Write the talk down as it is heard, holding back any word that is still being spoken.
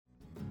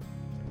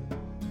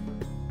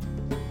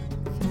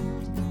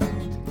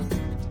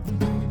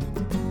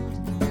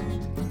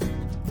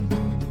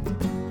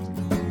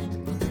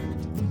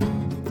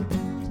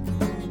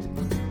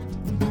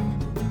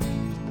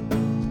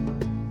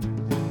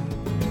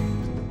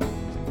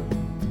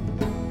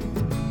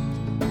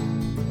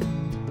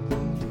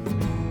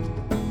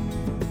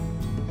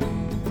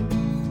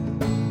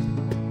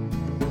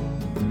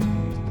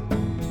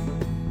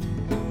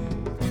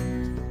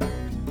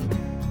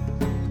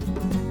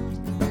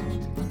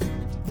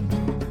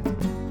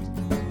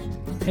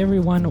Hey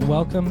everyone,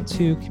 welcome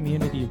to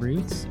Community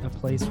Roots, a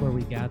place where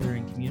we gather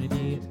in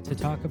community to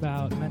talk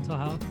about mental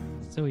health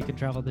so we can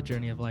travel the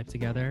journey of life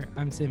together.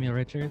 I'm Samuel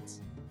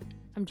Richards.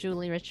 I'm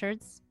Julie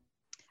Richards.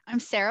 I'm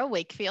Sarah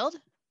Wakefield.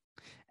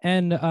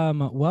 And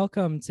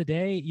welcome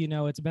today. You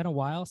know, it's been a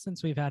while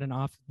since we've had an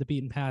off the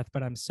beaten path,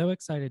 but I'm so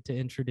excited to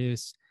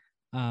introduce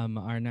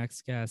our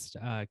next guest,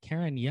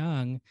 Karen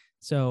Young.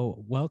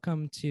 So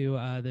welcome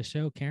to the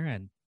show,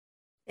 Karen.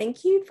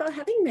 Thank you for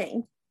having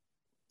me.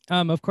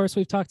 Of course,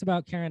 we've talked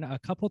about Karen a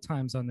couple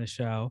times on the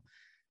show.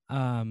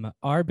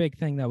 Our big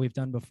thing that we've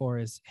done before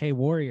is Hey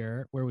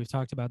Warrior, where we've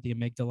talked about the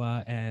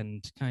amygdala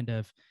and kind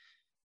of,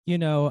 you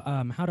know,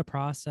 how to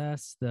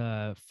process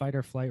the fight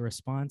or flight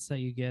response that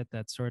you get,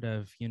 that sort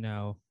of, you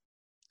know,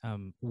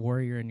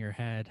 warrior in your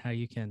head, how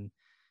you can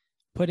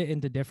put it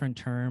into different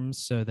terms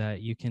so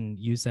that you can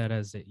use that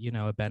as, you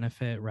know, a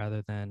benefit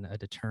rather than a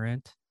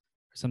deterrent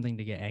or something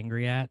to get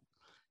angry at.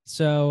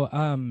 So,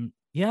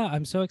 yeah,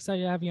 I'm so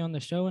excited to have you on the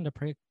show and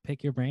to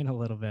pick your brain a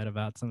little bit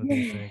about some of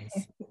these things.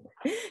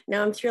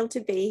 No, I'm thrilled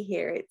to be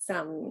here. It's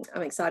I'm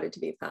excited to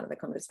be a part of the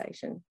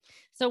conversation.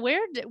 So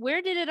where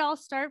did it all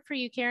start for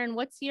you, Karen?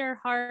 What's your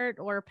heart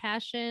or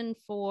passion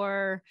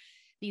for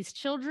these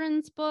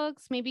children's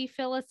books? Maybe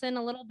fill us in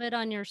a little bit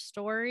on your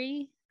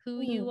story,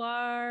 who you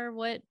are,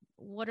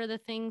 what are the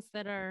things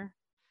that are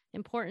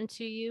important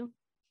to you?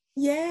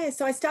 Yeah,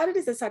 so I started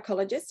as a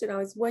psychologist and I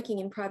was working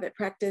in private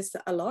practice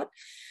a lot.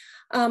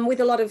 With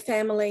a lot of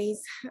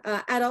families,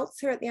 adults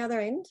who are at the other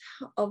end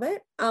of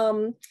it.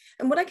 And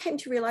what I came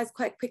to realize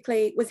quite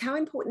quickly was how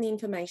important the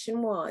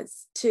information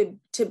was to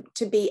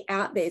be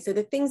out there. So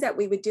the things that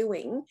we were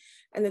doing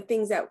and the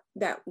things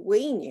that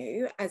we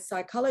knew as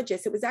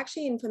psychologists, it was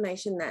actually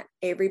information that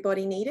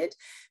everybody needed.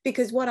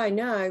 Because what I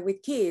know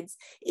with kids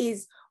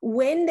is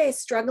when they're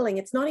struggling,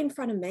 it's not in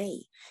front of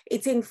me.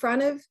 It's in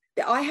front of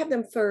I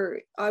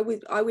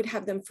would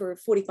have them for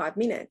 45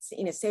 minutes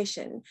in a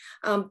session,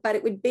 but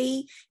it would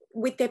be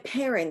with their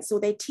parents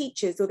or their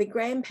teachers or their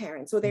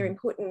grandparents or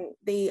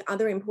the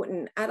other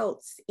important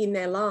adults in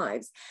their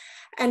lives.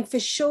 And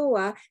for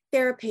sure,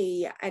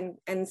 therapy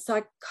and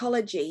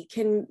psychology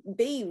can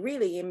be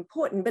really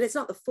important, but it's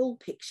not the full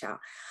picture,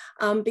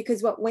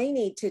 because what we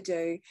need to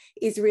do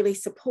is really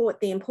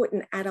support the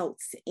important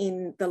adults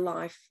in the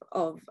life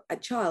of a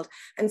child.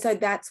 And so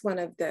that's one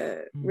of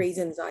the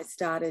reasons I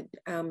started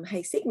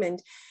Hey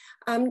Sigmund.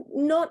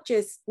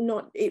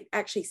 It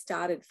actually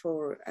started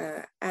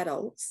for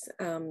adults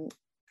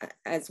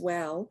as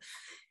well,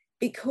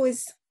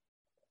 because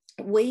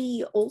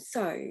we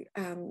also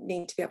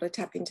need to be able to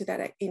tap into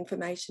that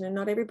information, and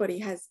not everybody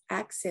has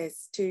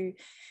access to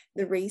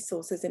the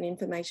resources and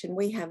information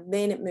we have.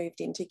 Then it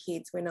moved into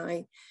kids when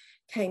I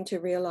came to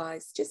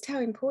realize just how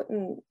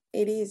important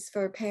it is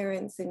for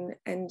parents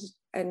and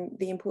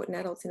the important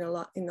adults in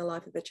the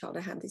life of a child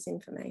to have this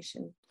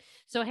information.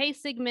 So Hey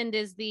Sigmund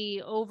is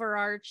the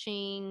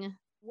overarching.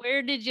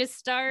 Where did you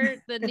start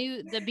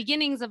the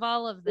beginnings of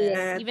all of this?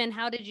 Yeah. Even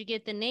how did you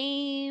get the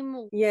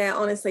name? Yeah,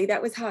 honestly,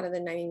 that was harder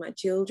than naming my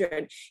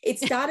children. It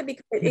started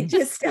because it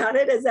just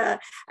started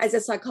as a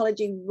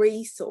psychology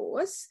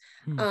resource.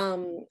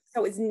 So it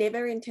was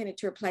never intended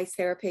to replace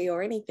therapy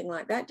or anything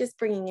like that, just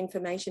bringing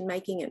information,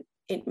 making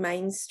it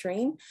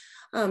mainstream.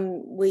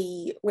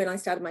 When I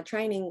started my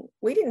training,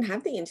 we didn't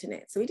have the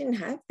internet, so we didn't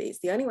have this.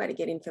 The only way to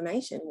get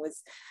information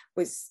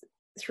was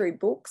through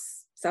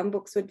books. Some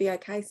books would be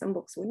okay, some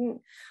books wouldn't,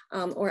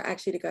 or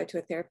actually to go to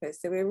a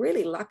therapist. So we're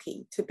really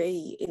lucky to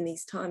be in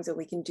these times where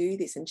we can do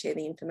this and share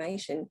the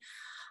information.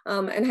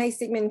 And Hey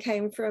Sigmund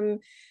came from,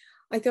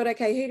 I thought,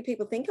 okay, who do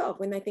people think of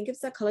when they think of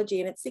psychology?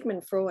 And it's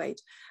Sigmund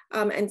Freud.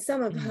 And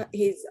some of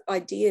his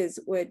ideas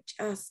were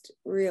just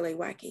really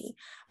wacky,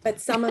 but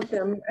some of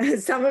them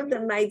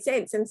made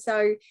sense. And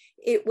so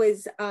it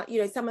was,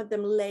 some of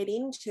them led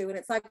into, and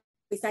it's like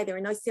we say, there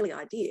are no silly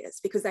ideas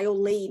because they all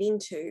lead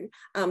into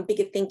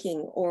bigger thinking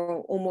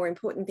or more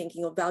important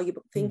thinking or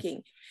valuable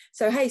thinking.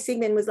 So Hey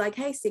Sigmund was like,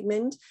 hey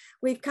Sigmund,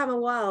 we've come a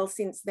while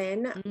since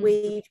then.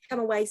 We've come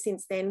away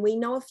since then. We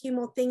know a few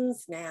more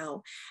things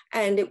now.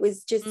 And it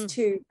was just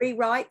to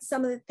rewrite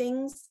some of the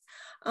things,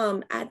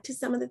 add to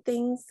some of the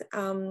things,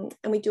 and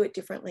we do it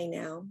differently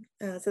now.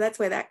 So that's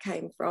where that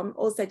came from.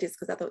 Also just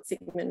because I thought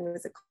Sigmund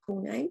was a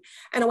cool name.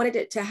 And I wanted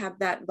it to have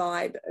that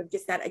vibe of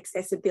just that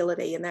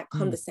accessibility and that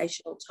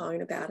conversational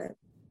tone about it.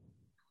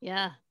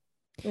 Yeah.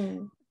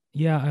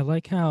 Yeah, I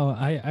like how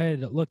I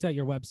had looked at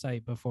your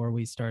website before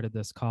we started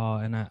this call,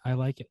 and I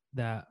like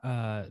that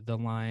the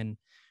line,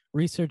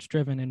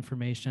 research-driven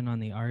information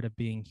on the art of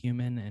being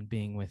human and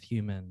being with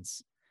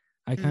humans.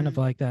 I kind of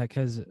like that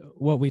because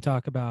what we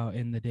talk about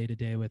in the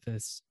day-to-day with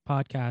this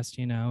podcast,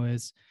 you know,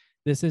 is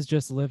this is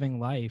just living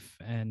life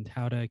and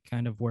how to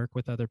kind of work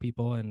with other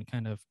people and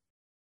kind of,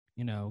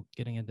 you know,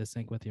 getting into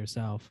sync with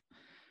yourself.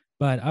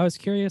 But I was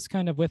curious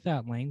kind of with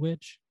that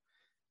language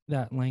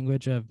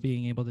of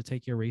being able to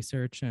take your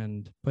research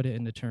and put it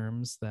into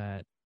terms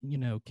that, you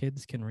know,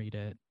 kids can read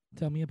it.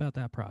 Tell me about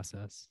that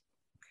process.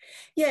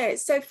 Yeah,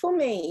 so for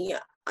me,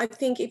 I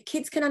think if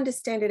kids can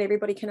understand it,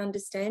 everybody can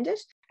understand it.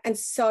 And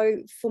so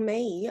for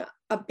me,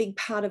 a big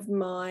part of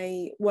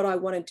what I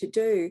wanted to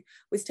do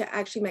was to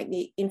actually make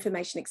the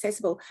information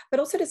accessible, but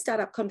also to start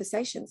up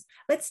conversations.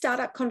 Let's start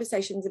up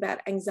conversations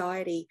about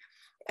anxiety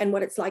and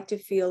what it's like to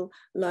feel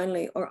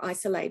lonely or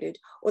isolated,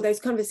 or those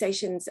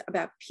conversations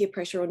about peer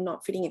pressure or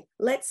not fitting in.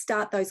 Let's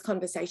start those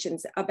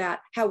conversations about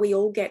how we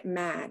all get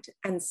mad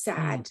and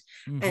sad,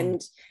 mm-hmm.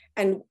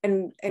 and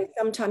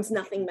sometimes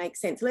nothing makes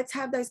sense. Let's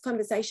have those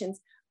conversations,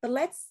 but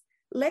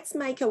let's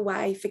make a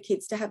way for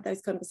kids to have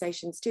those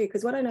conversations too,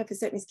 because what I know for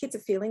certain is kids are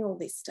feeling all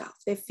this stuff.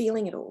 They're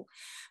feeling it all.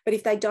 But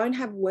if they don't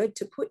have word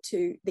to put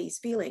to these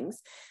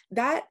feelings,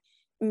 that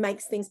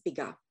makes things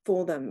bigger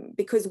for them,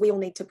 because we all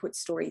need to put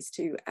stories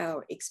to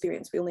our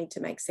experience. We all need to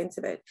make sense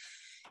of it.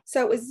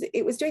 So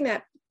it was doing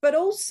that, but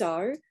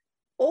also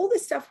all the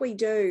stuff we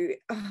do,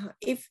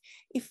 if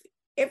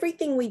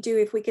everything we do,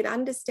 if we could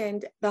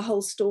understand the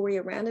whole story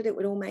around it, it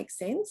would all make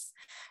sense.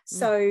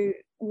 So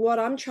what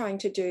I'm trying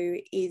to do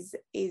is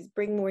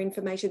bring more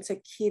information so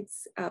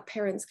kids,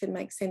 parents can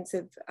make sense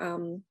of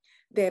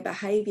their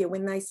behavior.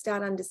 When they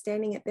start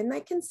understanding it, then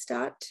they can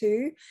start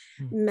to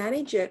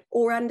manage it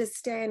or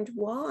understand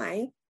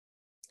why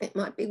it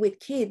might be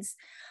with kids.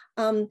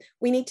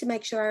 We need to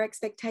make sure our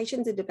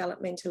expectations are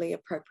developmentally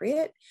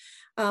appropriate,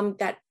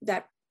 that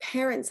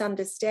parents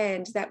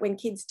understand that when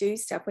kids do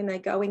stuff, when they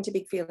go into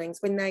big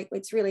feelings,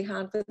 it's really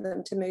hard for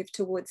them to move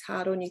towards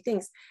hard or new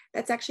things,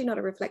 that's actually not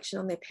a reflection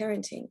on their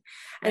parenting.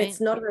 And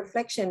it's not a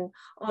reflection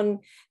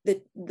on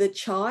the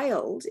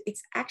child.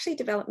 It's actually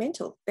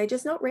developmental. They're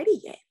just not ready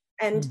yet.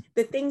 And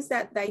the things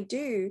that they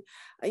do,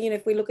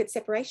 if we look at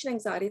separation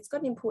anxiety, it's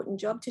got an important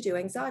job to do.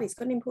 Anxiety's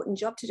got an important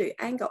job to do.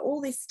 Anger,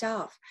 all this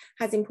stuff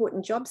has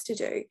important jobs to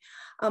do.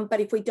 But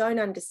if we don't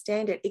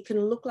understand it, it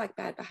can look like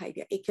bad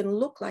behavior. It can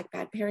look like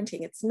bad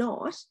parenting. It's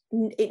not.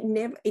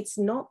 It's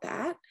not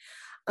that.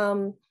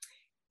 There's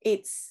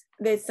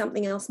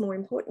something else more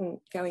important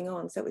going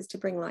on. So it was to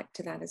bring light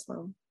to that as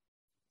well.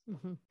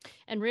 Mm-hmm.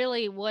 And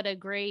really, what a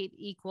great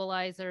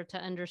equalizer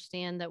to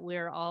understand that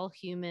we're all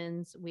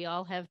humans. We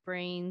all have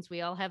brains.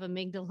 We all have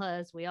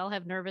amygdalas. We all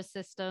have nervous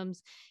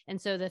systems.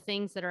 And so the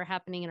things that are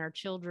happening in our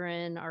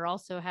children are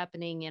also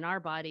happening in our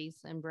bodies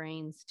and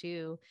brains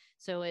too.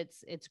 So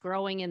it's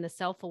growing in the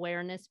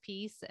self-awareness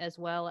piece, as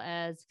well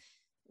as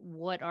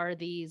what are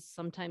these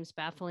sometimes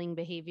baffling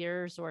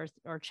behaviors or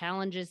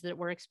challenges that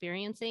we're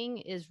experiencing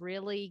is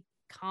really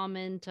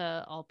common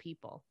to all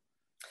people.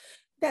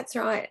 That's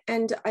right.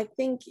 And I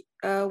think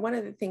one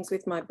of the things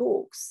with my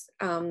books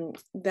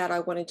that I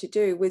wanted to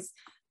do was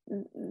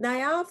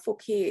they are for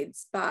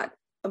kids, but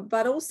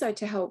also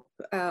to help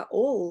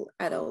all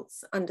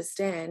adults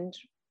understand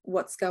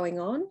what's going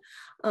on.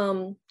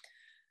 But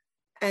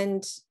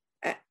in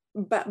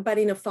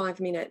a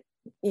 5-minute,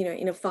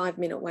 in a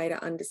 5-minute way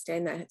to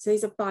understand that. So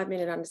here's a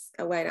 5-minute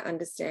way to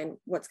understand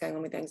what's going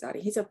on with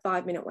anxiety. Here's a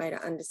 5-minute way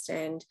to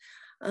understand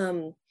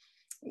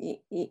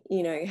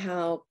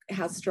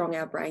how strong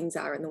our brains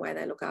are and the way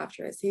they look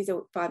after us. Here's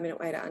a 5-minute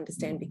way to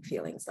understand big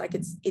feelings. Like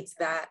it's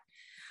that.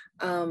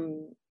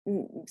 So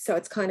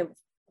it's kind of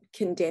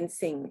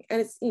condensing, and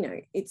it's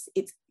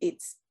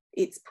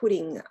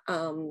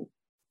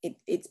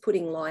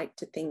putting light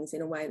to things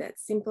in a way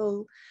that's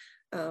simple,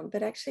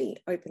 but actually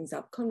opens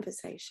up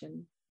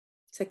conversation.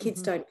 So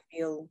kids don't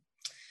feel,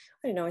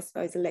 I don't know, I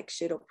suppose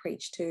lectured or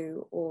preached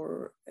to,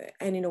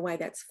 and in a way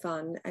that's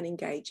fun and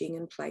engaging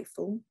and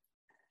playful.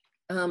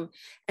 And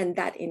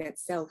that in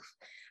itself,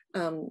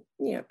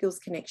 it builds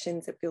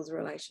connections, it builds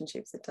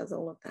relationships, it does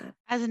all of that.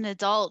 As an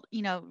adult,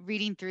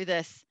 reading through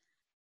this,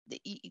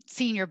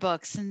 seeing your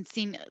books and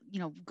seeing,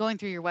 going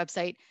through your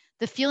website,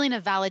 the feeling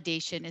of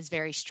validation is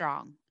very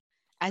strong,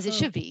 as it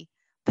should be.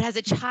 But as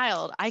a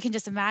child, I can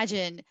just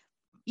imagine,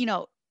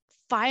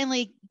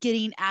 finally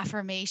getting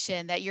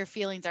affirmation that your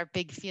feelings are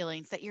big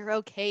feelings, that you're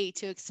okay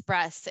to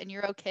express and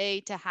you're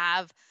okay to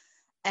have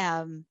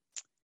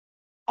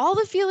all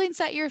the feelings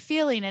that you're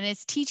feeling, and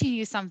it's teaching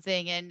you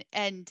something.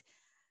 And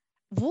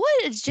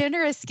what a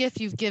generous gift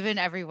you've given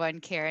everyone,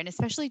 Karen,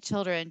 especially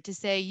children, to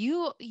say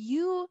you're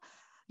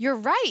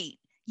right.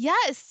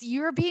 Yes,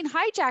 you're being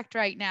hijacked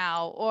right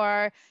now,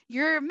 or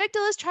your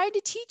amygdala is trying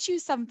to teach you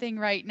something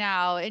right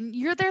now, and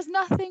there's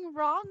nothing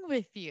wrong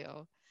with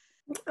you.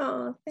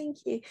 Oh,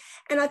 thank you.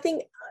 And I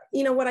think,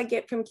 what I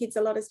get from kids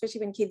a lot,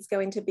 especially when kids go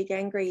into big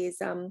angry,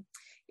 is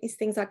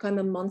things like, I'm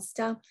a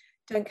monster.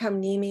 Don't come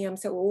near me. I'm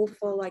so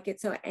awful. I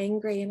get so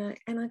angry. And I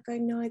go,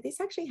 no,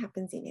 this actually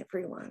happens in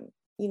everyone.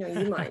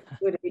 You might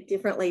do it a bit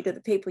differently to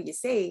the people you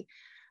see,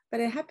 but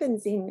it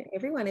happens in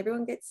everyone.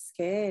 Everyone gets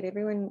scared.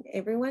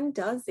 Everyone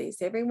does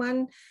this.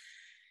 Everyone,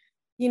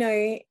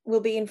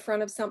 will be in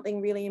front of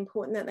something really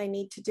important that they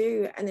need to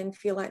do and then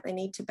feel like they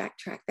need to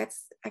backtrack.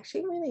 That's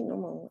actually really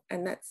normal.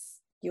 And that's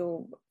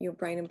your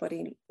brain and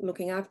body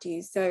looking after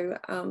you. So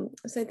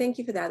thank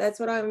you for that. That's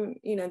what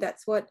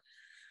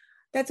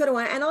that's what I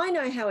want. And I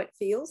know how it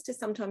feels to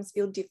sometimes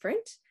feel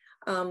different.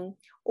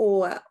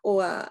 or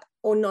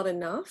not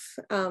enough.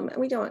 And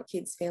we don't want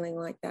kids feeling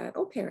like that,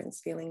 or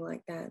parents feeling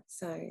like that.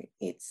 So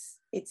it's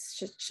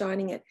just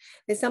shining it.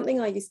 There's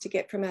something I used to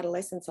get from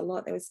adolescence a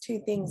lot. There was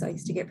two things I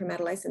used to get from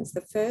adolescence.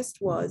 The first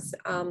was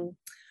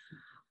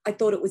I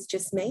thought it was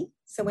just me.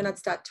 So when I'd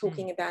start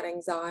talking about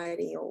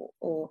anxiety,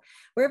 or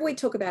wherever we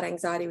talk about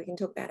anxiety, we can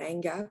talk about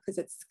anger, because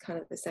it's kind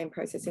of the same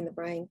process in the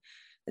brain.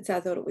 And so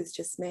I thought it was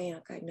just me. I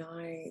go, no,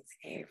 it's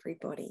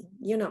everybody.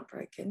 You're not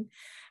broken.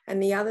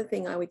 And the other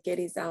thing I would get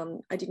is I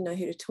didn't know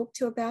who to talk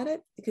to about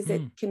it, because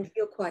it can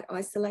feel quite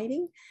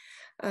isolating.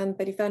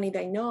 But if only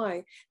they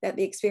know that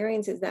the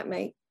experiences that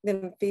make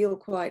them feel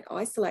quite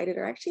isolated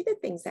are actually the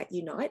things that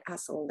unite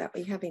us all, that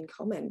we have in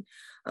common.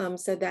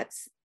 So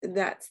that's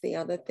the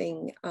other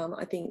thing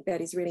I think that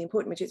is really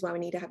important, which is why we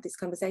need to have this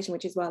conversation,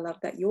 which is why I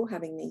love that you're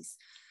having these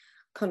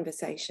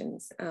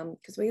conversations,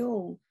 because we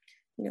all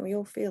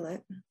feel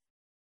it.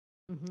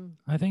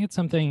 I think it's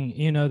something,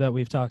 that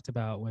we've talked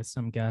about with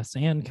some guests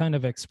and kind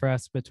of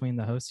expressed between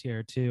the hosts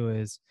here too,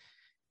 is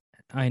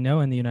I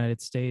know in the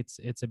United States,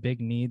 it's a big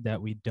need that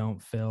we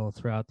don't fill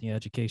throughout the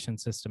education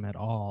system at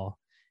all.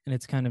 And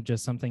it's kind of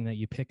just something that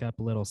you pick up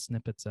little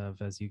snippets of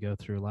as you go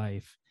through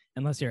life,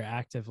 unless you're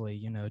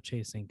actively,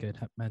 chasing good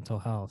mental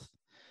health.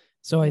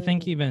 So I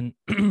think even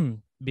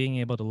being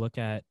able to look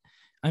at,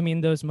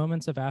 those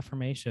moments of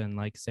affirmation,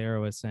 like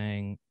Sarah was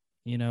saying,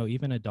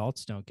 even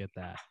adults don't get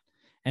that.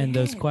 And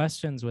those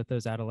questions with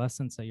those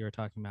adolescents that you were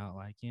talking about,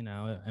 like,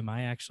 am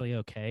I actually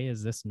okay?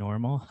 Is this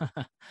normal?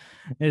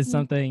 Is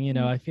something,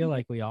 I feel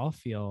like we all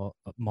feel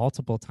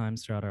multiple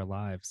times throughout our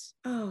lives.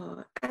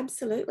 Oh,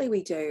 absolutely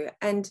we do.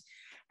 And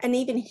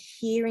even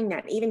hearing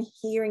that, even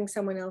hearing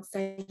someone else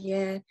say,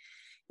 yeah,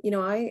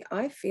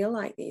 I feel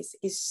like this,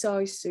 is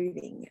so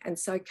soothing and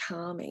so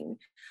calming.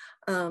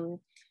 And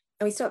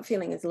we stop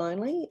feeling as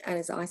lonely and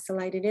as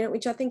isolated in it,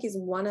 which I think is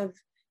one of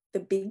the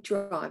big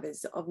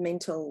drivers of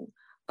mental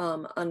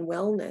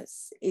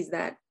unwellness, is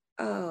that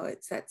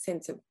it's that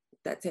sense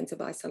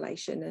of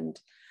isolation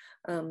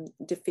and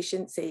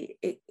deficiency.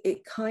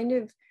 It kind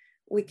of,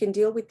 we can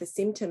deal with the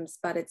symptoms,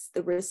 but it's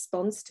the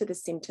response to the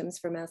symptoms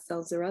from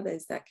ourselves or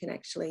others that can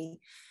actually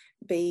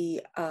be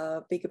a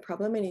bigger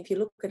problem. And if you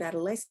look at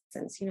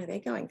adolescents, they're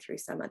going through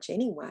so much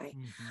anyway,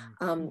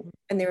 and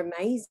they're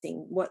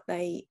amazing what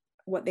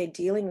they're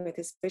dealing with,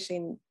 especially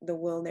in the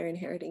world they're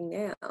inheriting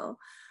now.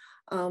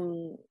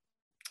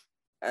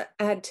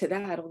 Add to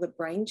that all the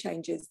brain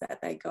changes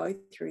that they go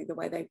through, the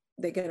way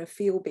they're going to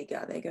feel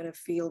bigger, they're going to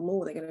feel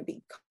more, they're going to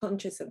be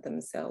conscious of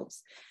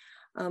themselves.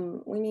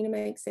 We need to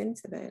make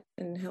sense of it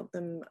and help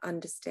them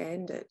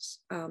understand it.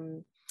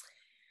 And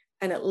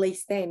at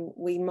least then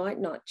we might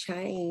not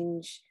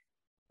change,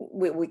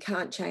 we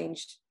can't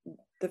change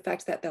the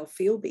fact that they'll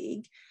feel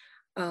big.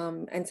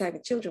 And same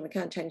with children,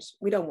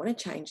 we don't want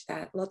to change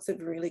that. Lots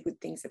of really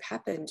good things have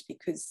happened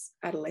because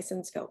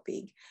adolescents felt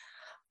big.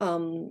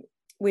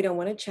 We don't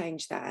want to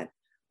change that,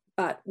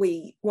 but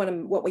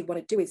what we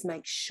want to do is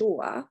make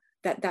sure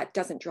that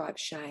doesn't drive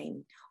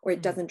shame, or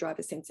it doesn't drive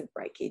a sense of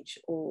breakage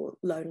or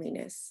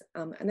loneliness.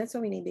 And that's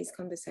why we need these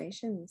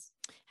conversations.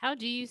 How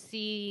do you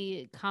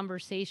see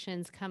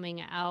conversations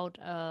coming out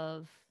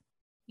of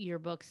your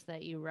books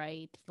that you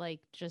write?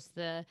 Like just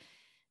the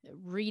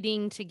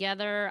reading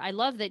together. I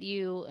love that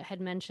you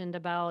had mentioned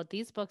about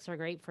these books are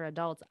great for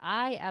adults.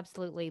 I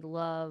absolutely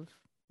love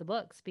the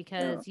books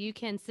because you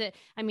can sit,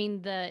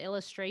 the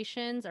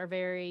illustrations are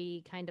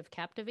very kind of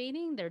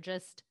captivating. They're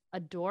just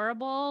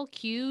adorable,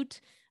 cute.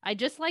 I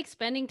just like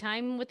spending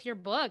time with your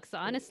books,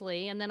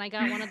 honestly. And then I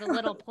got one of the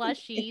little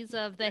plushies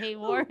of the Hey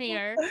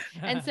Warrior.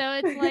 And so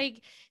it's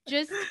like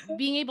just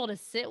being able to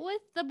sit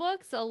with the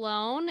books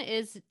alone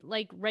is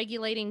like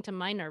regulating to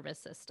my nervous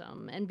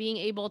system, and being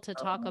able to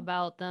talk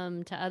about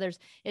them to others.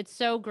 It's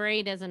so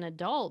great as an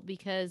adult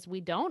because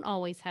we don't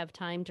always have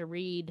time to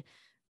read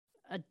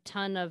a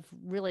ton of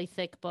really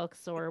thick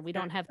books, or we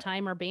don't have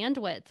time or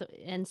bandwidth.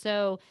 And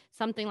so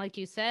something like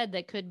you said,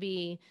 that could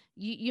be,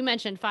 you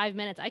mentioned 5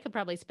 minutes. I could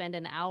probably spend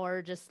an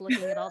hour just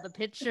looking at all the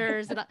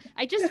pictures. And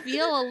I just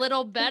feel a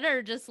little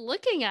better just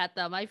looking at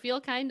them. I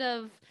feel kind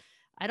of,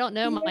 I don't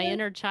know, my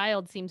inner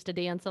child seems to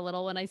dance a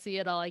little when I see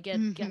it all. I get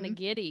kind of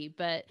giddy,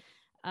 but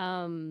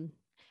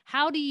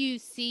how do you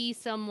see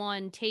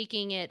someone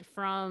taking it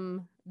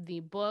from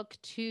the book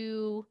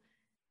to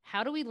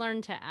how do we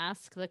learn to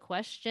ask the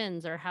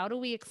questions, or how do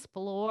we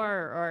explore?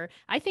 Or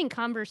I think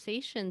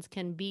conversations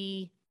can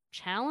be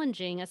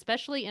challenging,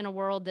 especially in a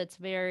world that's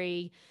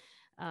very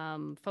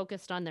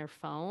focused on their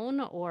phone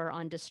or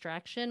on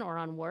distraction or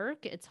on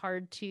work. It's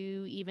hard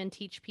to even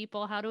teach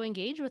people how to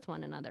engage with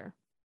one another.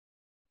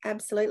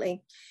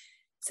 Absolutely.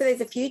 So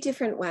there's a few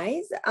different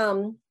ways.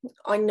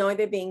 I know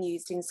they're being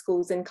used in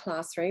schools and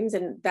classrooms,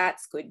 and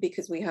that's good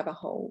because we have a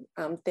whole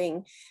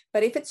thing.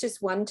 But if it's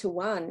just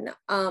one-to-one,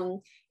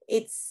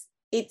 it's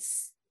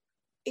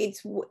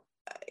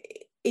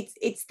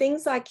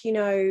things like,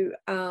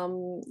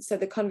 so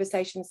the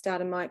conversation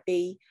starter might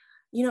be,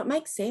 it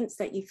makes sense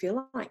that you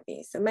feel like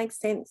this. It makes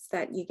sense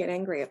that you get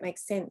angry. It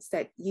makes sense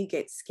that you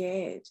get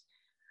scared.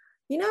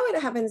 you know,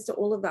 it happens to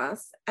all of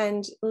us.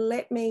 And do you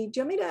want me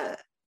to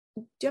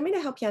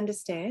help you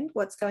understand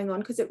what's going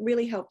on? Because it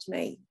really helped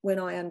me when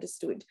I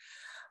understood.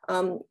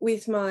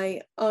 With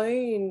my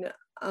own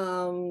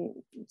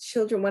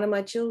children, one of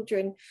my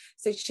children,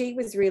 so she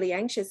was really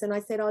anxious, and I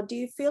said, oh, do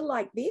you feel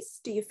like this?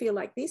 Do you feel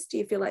like this? Do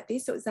you feel like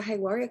this? So it was a Hey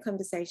Warrior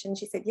conversation.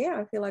 She said, yeah,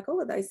 I feel like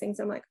all of those things.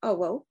 I'm like, oh,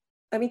 well,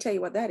 let me tell you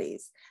what that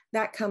is.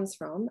 That comes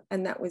from,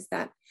 and that was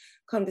that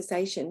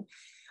conversation.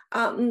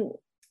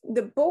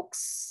 The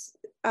books,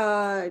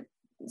 so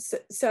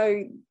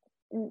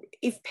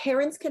if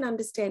parents can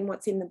understand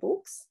what's in the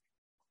books,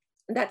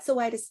 that's a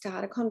way to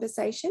start a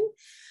conversation.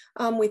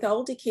 With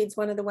older kids,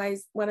 one of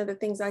the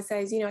things I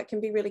say is, you know, it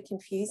can be really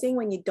confusing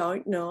when you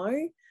don't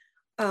know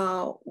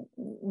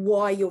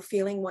why you're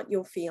feeling what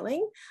you're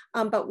feeling.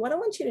 But what I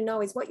want you to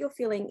know is what you're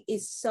feeling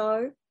is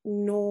so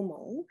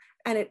normal,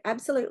 and it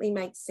absolutely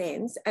makes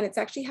sense, and it's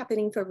actually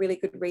happening for a really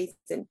good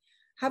reason.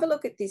 Have a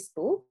look at this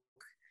book.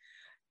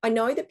 I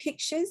know the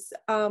pictures,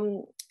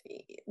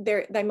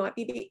 they might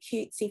be a bit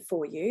cutesy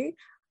for you.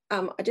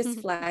 I just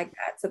flag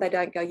that so they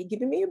don't go, you're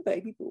giving me a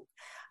baby book.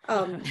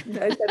 So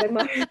they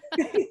might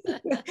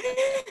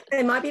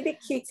be a bit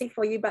cutesy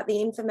for you, but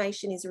the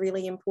information is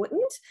really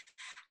important,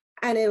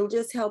 and it'll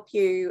just help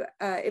you.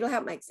 It'll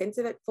help make sense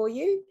of it for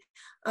you.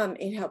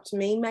 It helped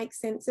me make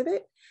sense of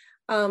it,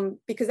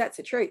 because that's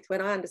the truth.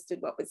 When I understood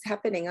what was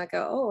happening, I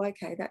go, oh,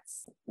 okay,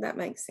 that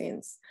makes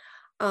sense.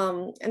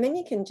 And then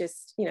you can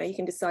just, you know, you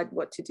can decide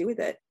what to do with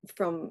it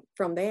from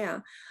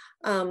there.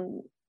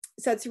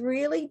 So it's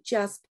really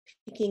just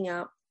picking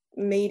up,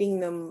 meeting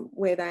them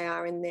where they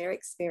are in their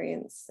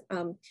experience.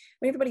 When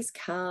everybody's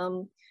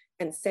calm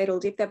and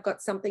settled, if they've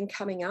got something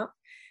coming up,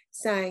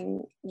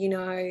 saying, you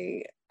know,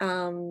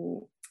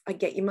 I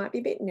get you might be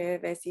a bit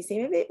nervous. You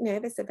seem a bit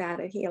nervous about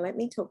it. Here, let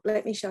me talk.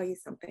 Let me show you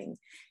something.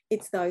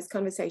 It's those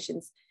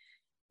conversations.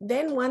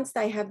 Then once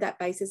they have that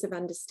basis of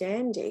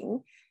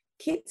understanding,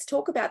 kids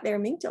talk about their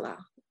amygdala,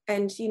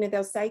 and, you know,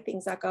 they'll say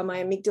things like, oh,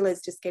 my amygdala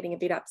is just getting a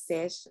bit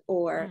upset,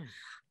 or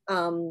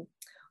mum,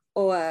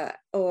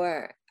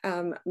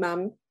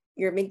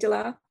 your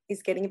amygdala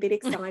is getting a bit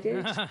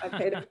excited. I've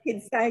heard of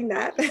kids saying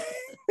that.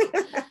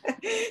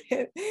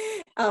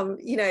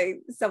 You know,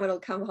 someone will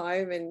come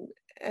home and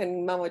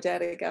mum or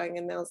dad are going,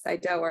 and they'll say,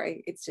 don't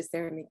worry, it's just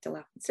their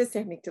amygdala. It's just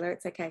their amygdala.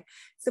 It's okay.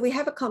 So we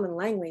have a common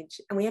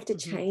language, and we have to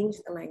change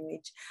the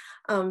language.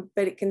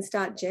 But it can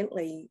start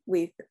gently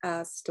with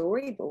a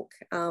storybook.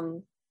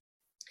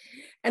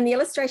 And the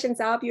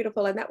illustrations are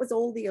beautiful. And that was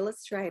all the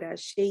illustrator.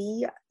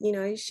 She, you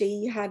know,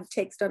 she had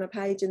text on a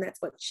page, and that's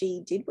what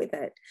she did with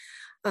it.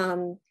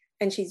 And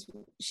she's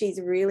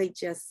really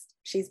just,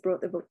 she's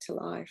brought the book to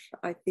life,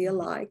 I feel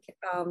like.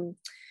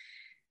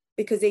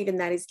 Because even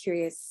that is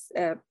curious.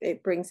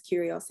 It brings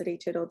curiosity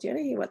to it all. Do you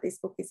want to hear what this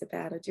book is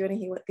about? Or do you want to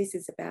hear what this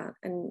is about?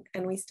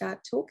 And we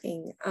start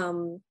talking.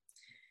 And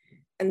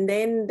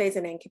then there's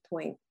an anchor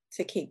point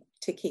to keep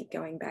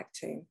going back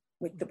to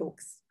with the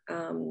books.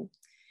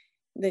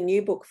 The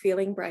new book,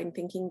 Feeling Brain,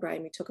 Thinking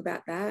Brain, we talk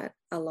about that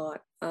a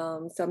lot.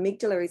 So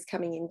amygdala is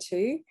coming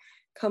into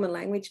common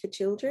language for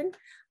children.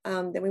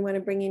 Then we want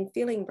to bring in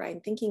feeling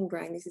brain, thinking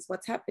brain. This is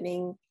what's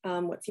happening.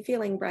 What's your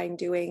feeling brain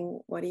doing?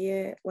 What do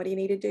you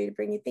need to do to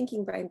bring your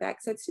thinking brain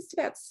back? So it's just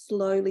about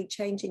slowly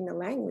changing the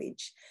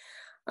language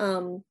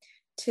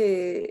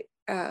to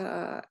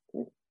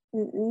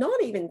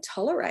not even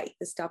tolerate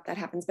the stuff that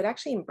happens, but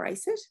actually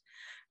embrace it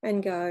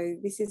and go,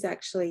 this is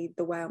actually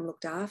the way I'm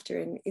looked after.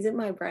 And isn't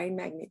my brain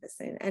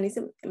magnificent? And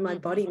isn't my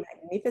body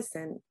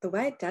magnificent? The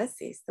way it does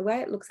this, the way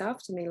it looks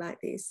after me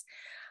like this.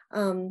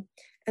 And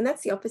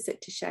that's the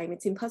opposite to shame.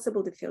 It's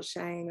impossible to feel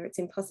shame, or it's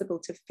impossible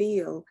to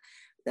feel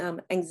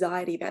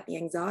anxiety about the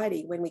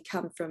anxiety when we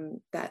come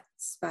from that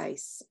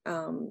space.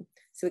 So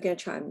we're going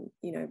to try and,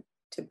 you know,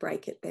 to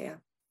break it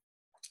there.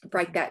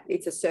 Break that.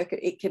 It's a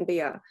circuit. It can be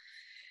a,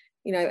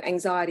 you know,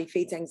 anxiety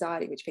feeds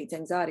anxiety, which feeds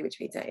anxiety, which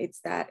feeds,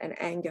 it's that, and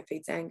anger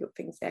feeds anger,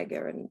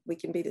 and we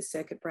can be the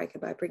circuit breaker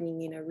by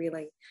bringing in a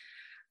really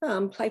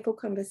playful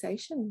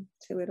conversation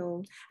to it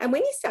all. And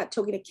when you start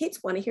talking to kids,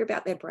 want to hear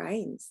about their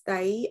brains.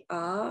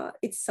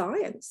 It's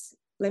science.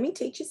 Let me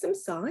teach you some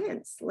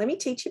science. Let me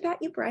teach you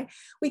about your brain.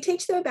 We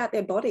teach them about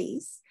their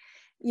bodies.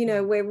 You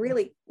know, we're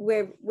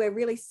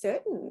really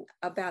certain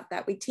about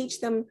that. We teach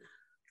them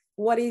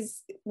what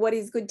is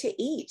good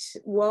to eat,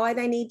 why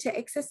they need to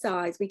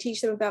exercise. We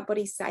teach them about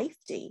body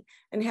safety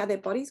and how their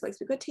bodies work.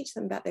 We've got to teach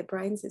them about their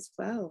brains as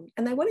well.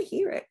 And they want to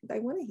hear it.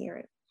 They want to hear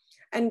it.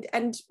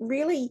 And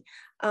really,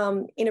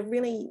 in a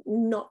really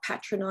not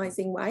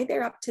patronizing way,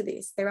 they're up to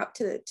this. They're up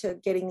to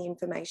getting the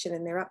information,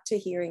 and they're up to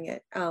hearing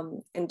it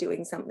and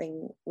doing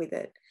something with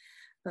it.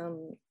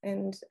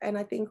 And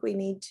I think we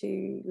need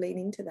to lean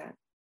into that.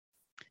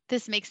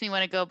 This makes me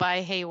want to go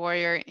buy Hey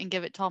Warrior and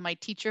give it to all my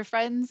teacher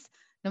friends,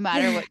 no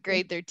matter what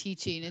grade they're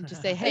teaching, and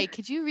just say, hey,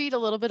 could you read a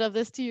little bit of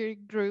this to your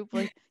group,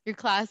 like your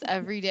class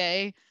every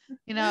day?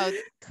 You know,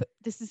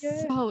 this is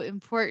so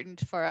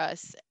important for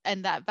us.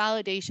 And that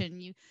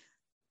validation,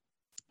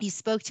 you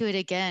spoke to it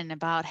again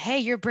about, hey,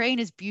 your brain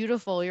is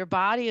beautiful, your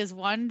body is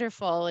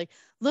wonderful, like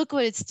look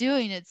what it's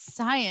doing. It's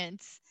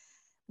science.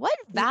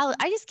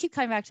 I just keep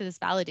coming back to this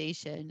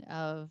validation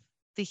of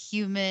the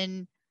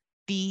human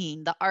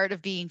being, the art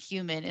of being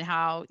human, and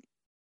how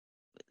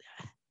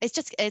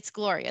it's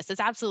glorious. It's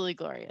absolutely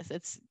glorious.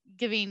 It's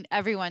giving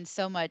everyone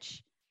so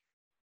much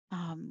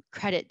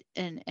credit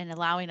and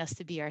allowing us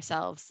to be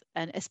ourselves,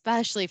 and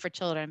especially for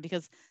children,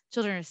 because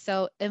children are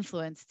so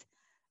influenced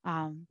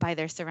by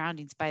their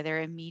surroundings, by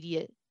their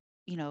immediate,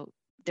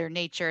 their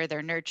nature,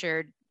 they're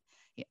nurtured,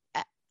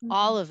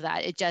 all of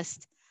that.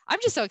 I'm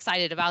just so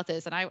excited about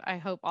this, and I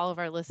hope all of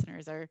our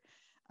listeners are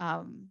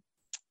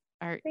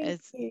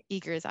as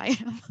eager as I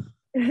am.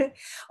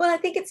 Well, I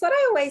think it's what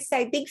I always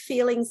say, big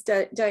feelings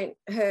don't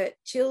hurt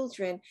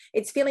children.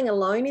 It's feeling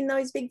alone in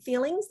those big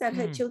feelings that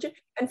hurt children,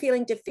 and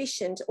feeling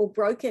deficient or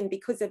broken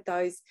because of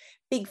those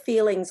big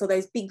feelings or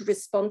those big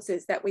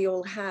responses that we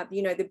all have.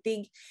 The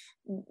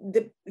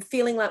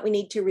feeling like we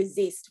need to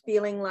resist,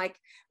 feeling like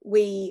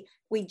we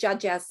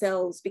judge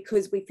ourselves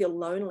because we feel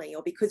lonely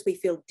or because we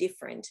feel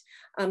different,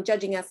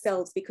 judging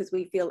ourselves because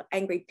we feel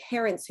angry,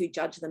 parents who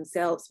judge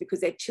themselves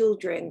because their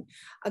children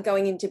are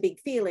going into big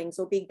feelings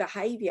or big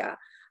behavior,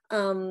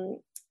 and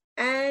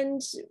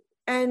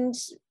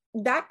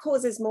that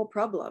causes more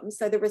problems.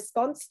 So the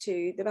response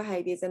to the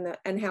behaviors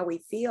and how we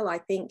feel, I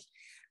think,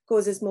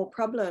 causes more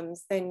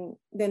problems than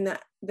the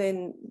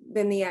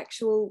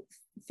actual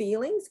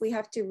feelings. We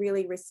have to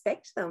really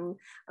respect them,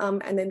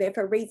 and they're there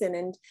for a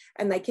reason,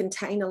 and they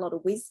contain a lot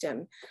of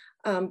wisdom,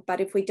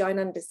 but if we don't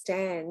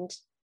understand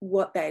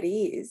what that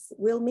is,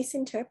 we'll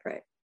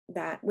misinterpret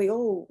that. We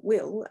all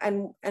will,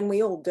 and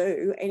we all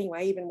do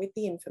anyway, even with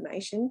the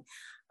information,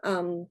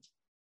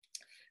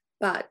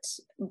 but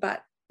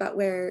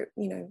we're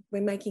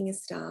making a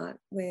start.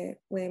 We're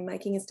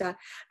making a start,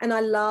 and I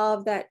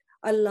love that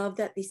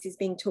this is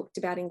being talked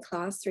about in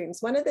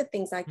classrooms. One of the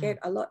things I get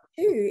a lot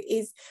too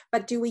is,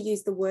 but do we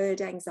use the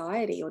word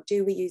anxiety or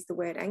do we use the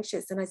word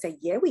anxious? And I say,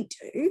 yeah, we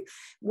do.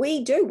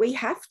 We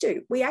have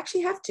to. We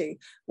actually have to.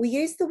 We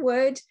use the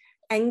word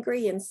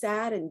angry and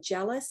sad and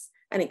jealous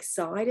and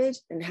excited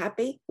and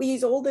happy. We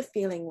use all the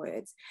feeling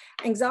words.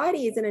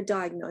 Anxiety isn't a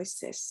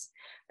diagnosis.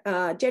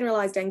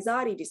 Generalized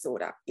anxiety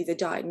disorder is a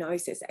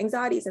diagnosis.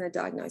 Anxiety isn't a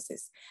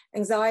diagnosis.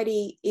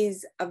 Anxiety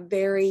is a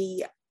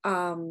very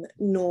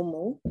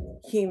normal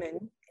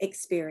human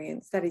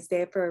experience that is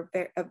there for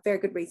a very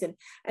good reason,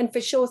 and for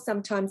sure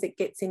sometimes it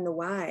gets in the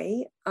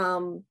way,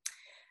 but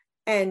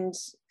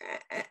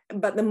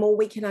the more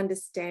we can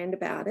understand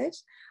about it,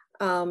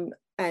 and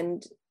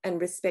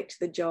respect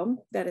the job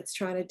that it's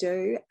trying to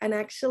do, and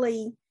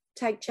actually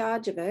take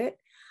charge of it,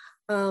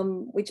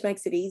 which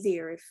makes it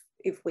easier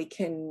if we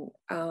can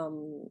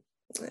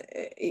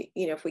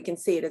if we can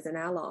see it as an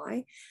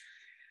ally,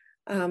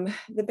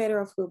 the better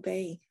off we'll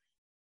be.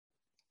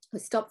 We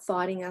stop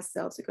fighting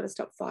ourselves. We've got to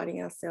stop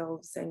fighting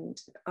ourselves and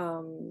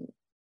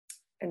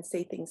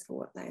see things for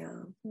what they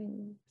are.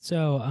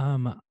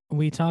 So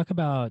we talk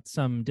about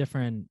some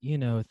different,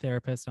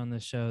 therapists on the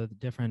show,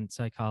 different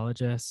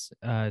psychologists.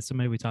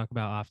 Somebody we talk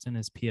about often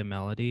is Pia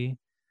Mellody,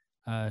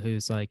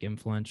 who's like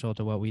influential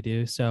to what we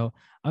do. So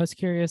I was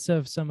curious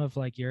of some of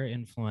like your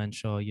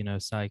influential,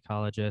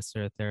 psychologists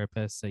or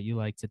therapists that you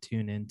like to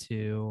tune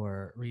into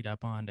or read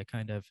up on to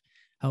kind of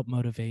help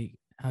motivate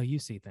how you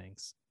see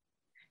things.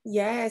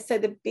 Yeah, so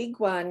the big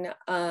one,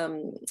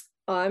 anyone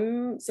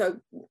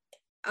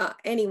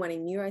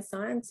in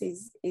neuroscience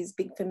is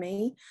big for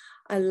me.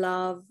 I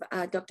love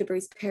Dr.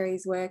 Bruce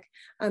Perry's work,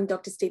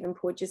 Dr. Stephen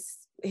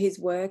Porges, his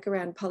work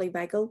around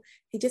polyvagal.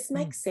 He just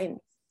makes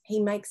sense. He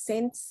makes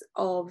sense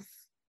of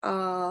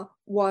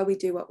why we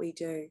do what we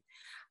do,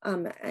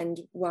 and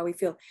why we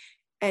feel.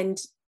 And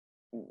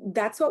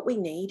that's what we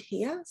need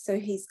here. So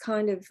he's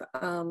kind of...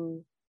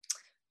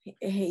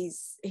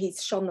 he's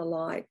shone the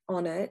light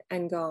on it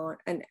and gone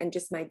and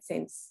just made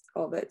sense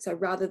of it. So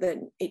rather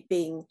than it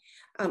being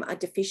a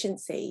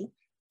deficiency,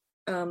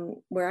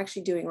 we're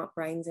actually doing what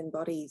brains and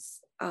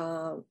bodies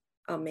are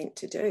meant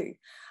to do.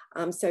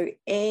 So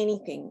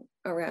anything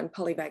around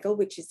polyvagal,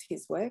 which is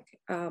his work,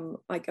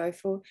 I go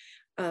for.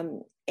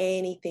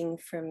 Anything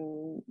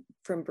from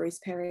Bruce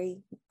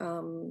Perry,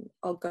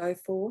 I'll go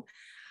for.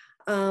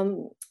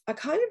 I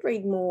kind of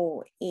read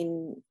more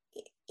in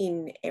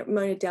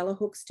Mona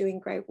Delahooke's doing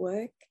great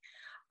work.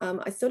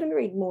 I sort of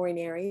read more in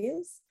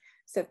areas.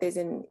 So if there's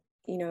an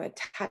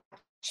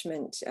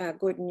attachment,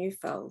 Gordon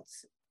Neufeld,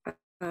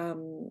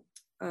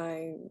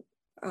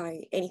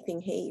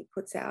 anything he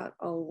puts out,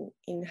 I'll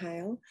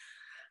inhale.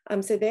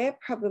 So they're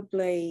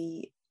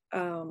probably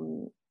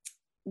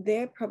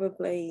the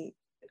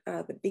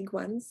big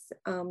ones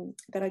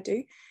that I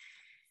do.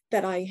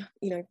 That I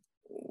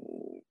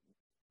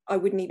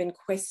wouldn't even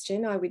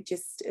question. I would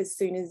just, as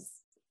soon as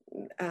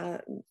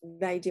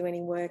they do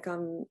any work,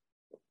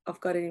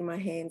 I've got it in my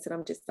hands and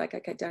I'm just like,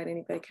 okay, don't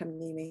anybody come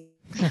near me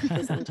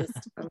because I'm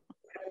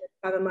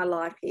having my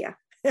life here.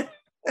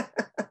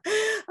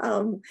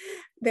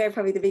 They're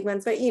probably the big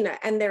ones, but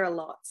and there are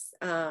lots.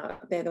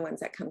 They're the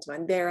ones that come to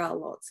mind. There are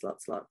lots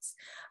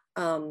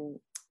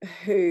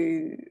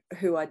who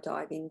I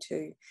dive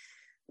into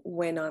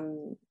when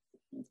I'm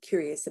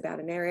curious about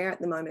an area.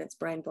 At the moment, it's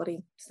brain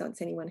body. So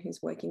it's anyone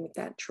who's working with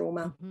that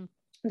trauma, Mm-hmm.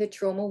 the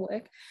trauma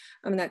work.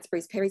 That's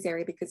Bruce Perry's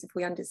area, because if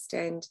we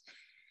understand,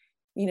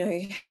 you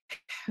know,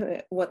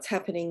 what's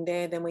happening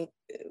there, then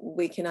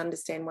we can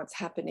understand what's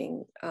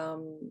happening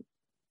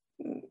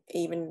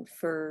even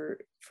for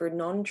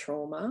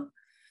non-trauma.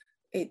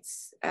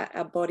 It's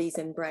our bodies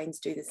and brains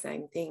do the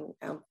same thing.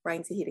 Our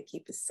brains are here to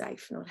keep us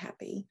safe, not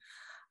happy.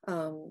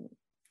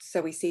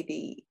 So we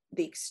see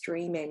the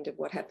extreme end of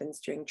what happens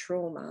during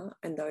trauma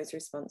and those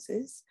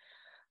responses,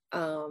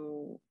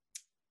 and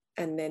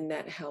then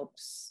that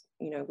helps.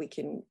 You know, we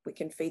can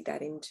feed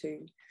that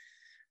into,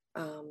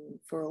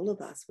 for all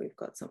of us. We've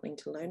got something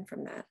to learn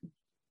from that.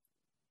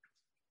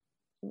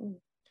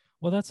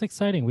 Well, that's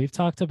exciting. We've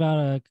talked about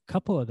a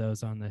couple of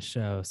those on this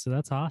show, so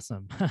that's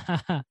awesome.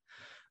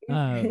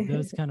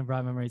 Those kind of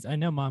brought memories. I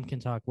know Mom can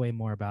talk way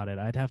more about it.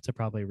 I'd have to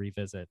probably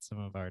revisit some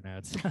of our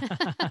notes.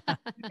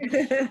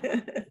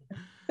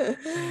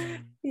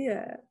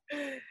 Yeah.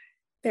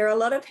 There are a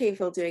lot of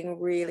people doing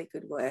really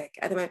good work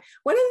at the moment.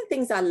 One of the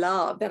things I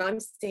love that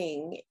I'm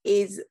seeing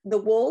is the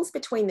walls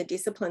between the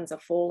disciplines are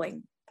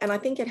falling. And I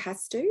think it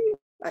has to.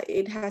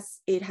 It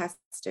has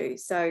to.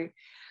 So,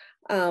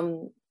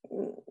 you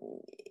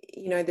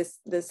know,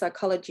 the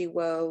psychology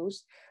world,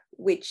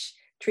 which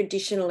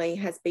traditionally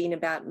has been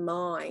about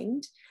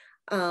mind,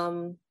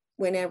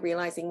 we're now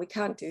realizing we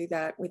can't do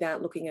that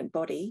without looking at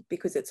body,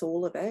 because it's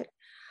all of it.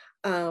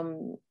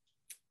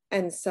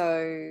 And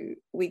so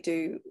we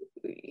do,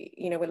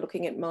 you know, we're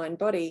looking at mind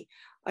body.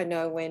 I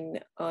know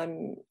when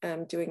I'm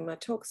doing my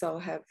talks, I'll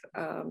have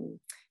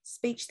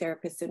speech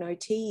therapists and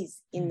OTs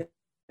in the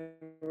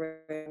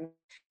room.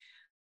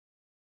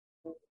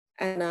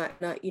 And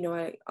you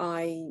know,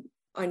 I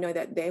know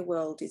that their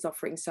world is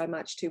offering so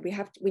much too.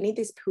 We need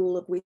this pool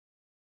of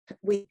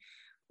we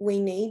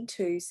need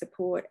to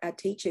support our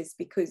teachers,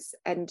 because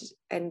and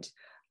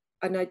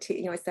I know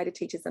you know, I say to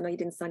teachers, I know you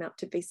didn't sign up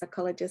to be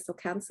psychologists or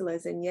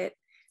counselors, and yet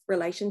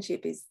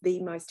relationship is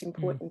the most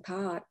important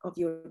part of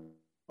your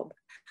job.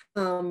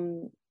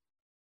 And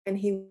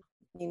here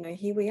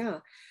we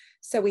are.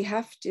 So we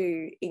have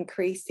to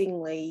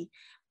increasingly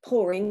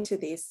pour into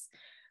this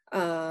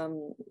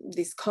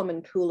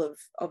common pool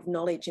of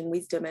knowledge and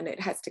wisdom, and it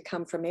has to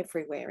come from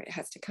everywhere. It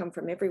has to come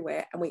from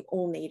everywhere, and we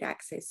all need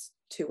access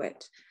to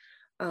it.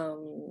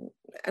 And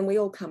we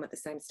all come at the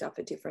same stuff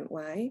a different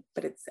way,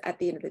 but it's at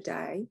the end of the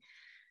day,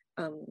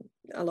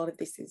 a lot of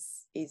this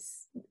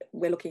is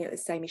we're looking at the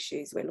same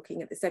issues. We're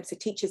looking at the same. So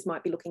teachers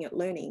might be looking at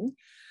learning,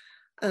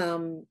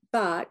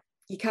 but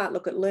you can't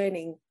look at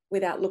learning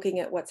without looking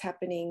at what's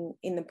happening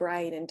in the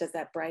brain, and does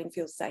that brain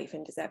feel safe,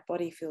 and does that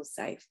body feel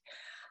safe?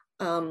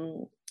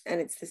 And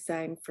it's the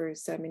same for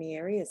so many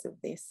areas of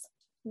this.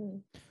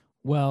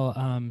 Well,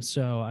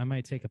 so I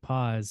might take a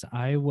pause.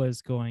 I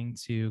was going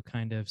to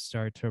kind of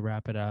start to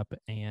wrap it up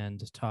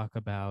and talk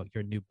about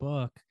your new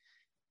book.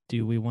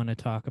 Do we want to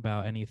talk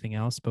about anything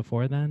else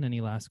before then?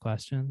 Any last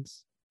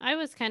questions? I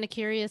was kind of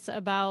curious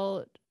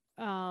about,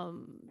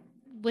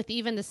 with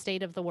even the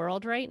state of the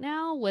world right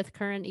now, with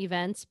current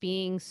events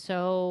being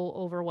so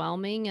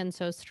overwhelming and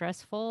so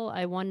stressful,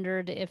 I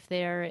wondered if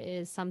there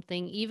is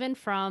something even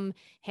from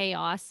Hey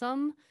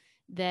Awesome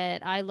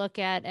that I look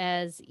at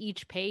as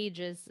each page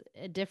is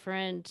a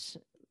different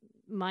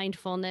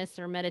mindfulness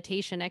or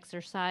meditation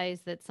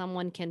exercise that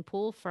someone can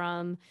pull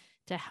from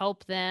to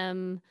help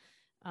them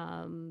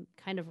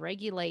kind of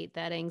regulate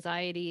that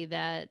anxiety,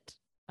 that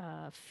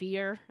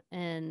fear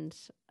and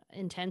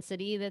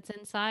intensity that's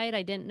inside.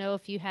 I didn't know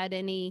if you had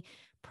any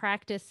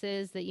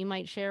practices that you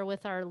might share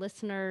with our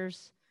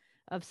listeners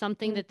of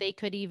something that they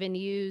could even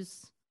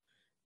use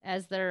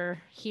as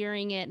they're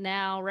hearing it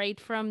now, right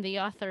from the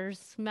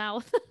author's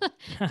mouth,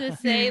 to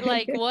say,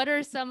 like, what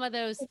are some of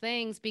those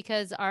things?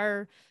 Because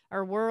our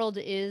world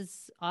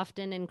is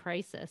often in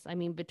crisis. I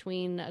mean,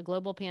 between a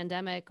global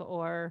pandemic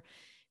or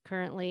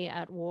currently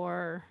at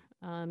war,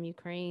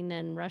 Ukraine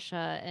and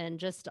Russia, and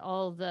just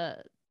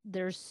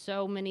there's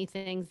so many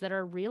things that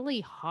are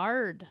really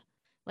hard.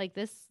 Like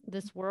this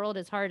world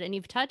is hard. And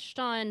you've touched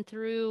on,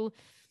 through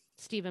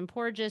Stephen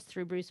Porges,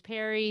 through Bruce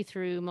Perry,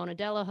 through Mona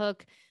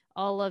Delahooke,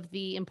 all of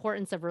the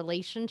importance of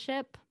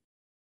relationship,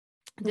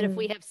 that if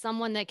we have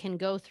someone that can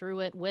go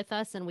through it with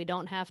us and we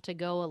don't have to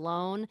go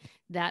alone,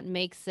 that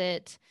makes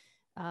it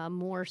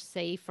more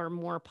safe or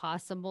more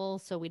possible,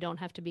 so we don't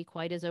have to be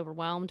quite as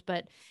overwhelmed.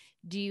 But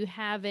do you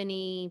have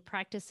any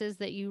practices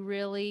that you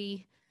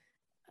really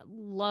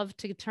love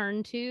to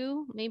turn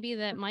to, maybe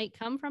that might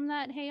come from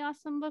that Hey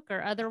Awesome book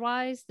or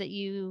otherwise, that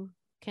you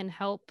can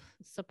help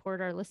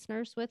support our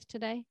listeners with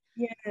today?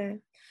 Yeah.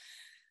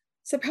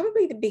 So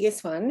probably the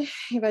biggest one,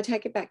 if I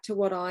take it back to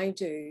what I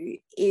do,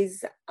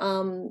 is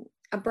our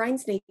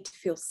brains need to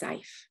feel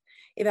safe.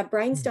 If our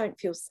brains don't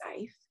feel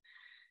safe,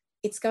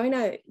 it's going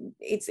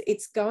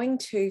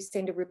to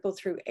send a ripple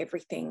through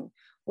everything.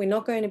 We're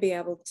not going to be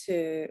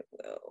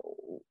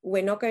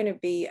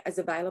as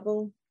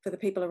available for the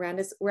people around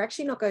us. We're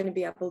actually not going to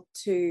be able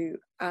to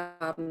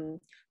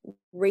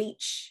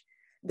reach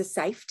the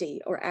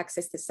safety or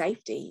access the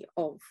safety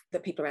of the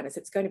people around us.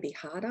 It's going to be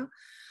harder.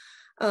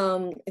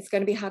 It's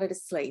going to be harder to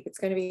sleep. It's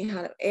going to be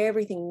harder.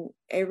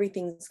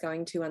 Everything's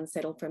going to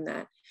unsettle from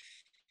that.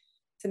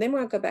 So then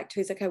what I go back to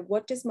is, okay,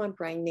 what does my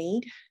brain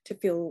need to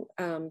feel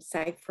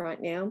safe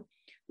right now?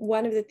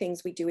 One of the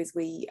things we do is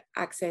we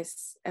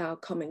access our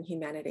common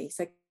humanity.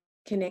 So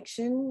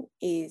connection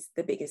is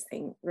the biggest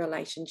thing,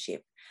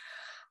 relationship.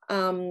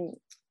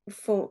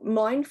 For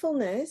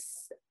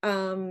mindfulness,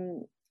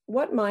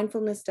 what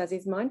mindfulness does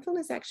is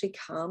mindfulness actually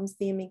calms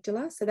the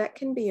amygdala. So that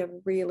can be a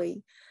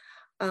really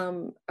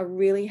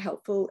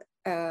helpful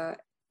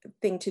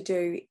thing to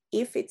do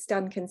if it's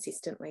done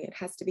consistently. It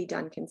has to be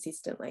done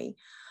consistently.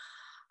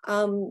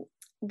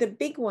 The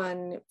big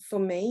one for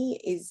me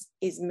is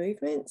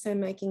movement. So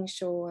making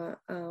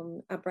sure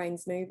our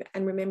brains move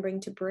and remembering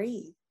to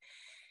breathe.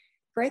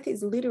 Breath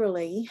is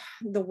literally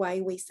the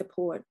way we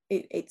support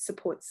it. It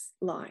supports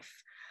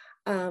life.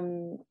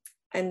 And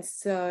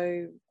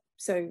so,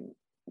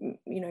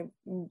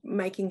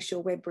 making sure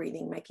we're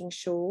breathing, making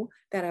sure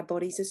that our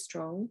bodies are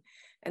strong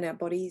and our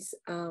bodies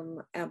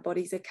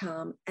are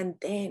calm. And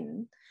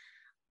then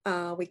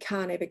we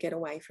can't ever get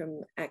away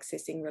from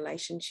accessing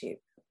relationship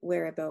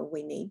wherever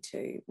we need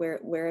to,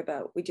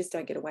 wherever we just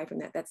don't get away from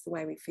that. That's the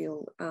way we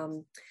feel,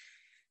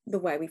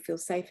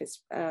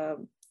 safest.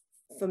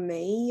 For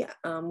me,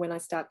 when I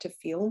start to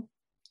feel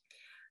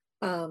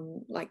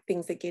like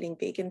things are getting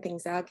big, and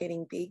things are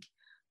getting big,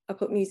 I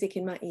put music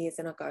in my ears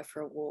and I go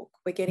for a walk.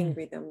 We're getting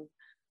rhythm,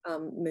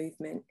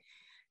 movement.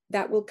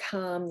 That will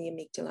calm the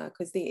amygdala,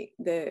 because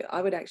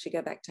I would actually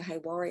go back to Hey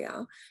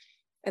Warrior.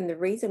 And the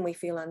reason we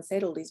feel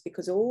unsettled is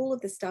because all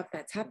of the stuff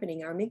that's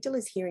happening, our amygdala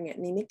is hearing it,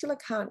 and the amygdala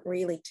can't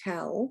really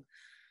tell,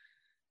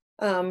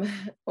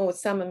 or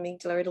some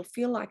amygdala, it'll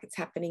feel like it's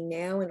happening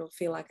now, and it'll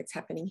feel like it's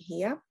happening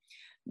here.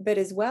 But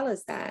as well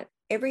as that,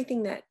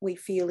 everything that we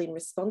feel in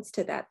response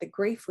to that, the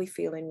grief we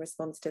feel in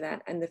response to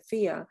that, and the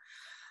fear,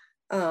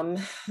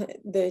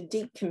 the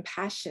deep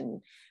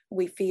compassion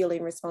we feel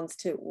in response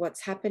to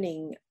what's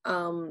happening,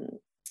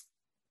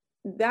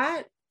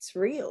 that's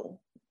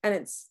real.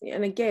 And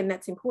again,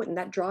 that's important.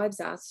 That drives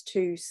us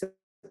to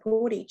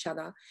support each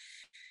other.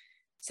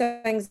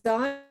 So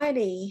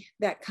anxiety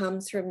that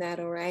comes from that,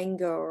 or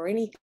anger, or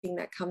anything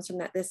that comes from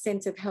that, the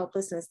sense of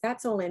helplessness,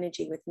 that's all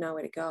energy with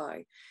nowhere to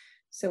go.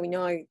 So we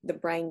know the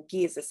brain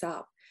gears us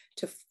up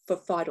for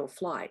fight or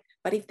flight.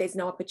 But if there's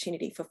no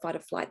opportunity for fight or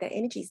flight, that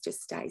energy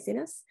just stays in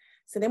us.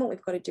 So then what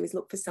we've got to do is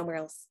look for somewhere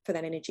else for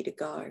that energy to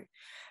go.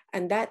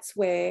 And that's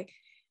where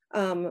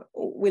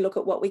we look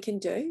at what we can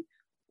do.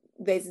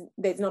 There's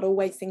not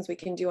always things we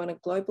can do on a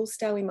global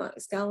scale. We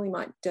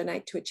might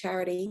donate to a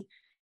charity,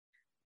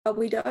 but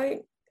we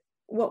don't.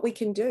 What we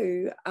can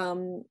do,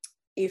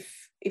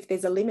 if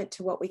there's a limit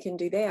to what we can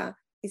do there,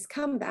 is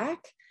come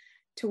back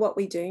to what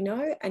we do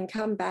know and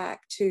come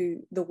back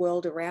to the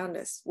world around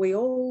us. We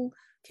all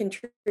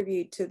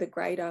contribute to the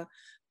greater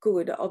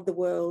good of the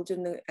world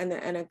and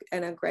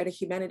a greater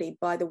humanity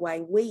by the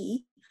way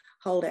we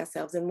hold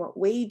ourselves and what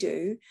we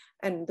do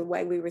and the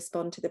way we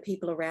respond to the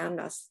people around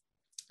us.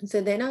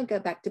 So then I go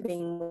back to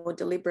being more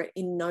deliberate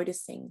in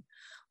noticing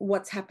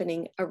what's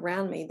happening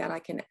around me that I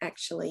can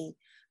actually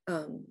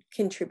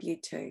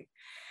contribute to.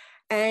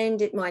 And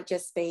it might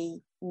just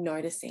be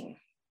noticing.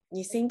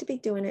 You seem to be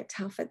doing it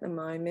tough at the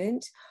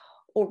moment,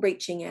 or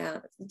reaching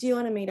out. Do you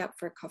want to meet up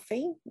for a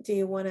coffee?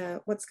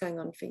 What's going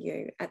on for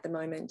you at the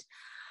moment?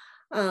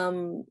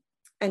 And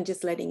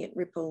just letting it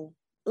ripple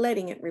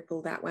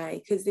that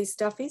way, because this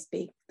stuff is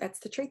big. That's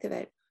the truth of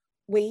it.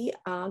 We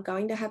are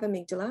going to have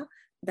amygdala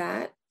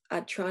that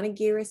are trying to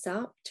gear us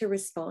up to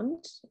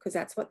respond, because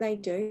that's what they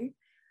do.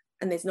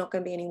 And there's not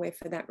going to be anywhere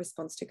for that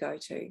response to go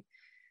to.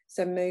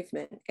 So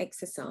movement,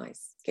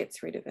 exercise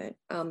gets rid of it.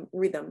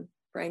 Rhythm,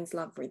 brains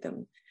love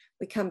rhythm.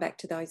 We come back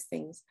to those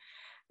things.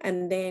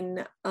 And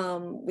then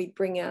we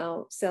bring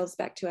ourselves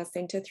back to our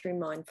center through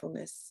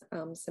mindfulness,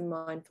 some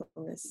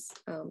mindfulness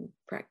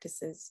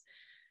practices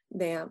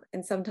there.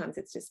 And sometimes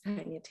it's just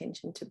paying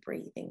attention to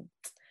breathing,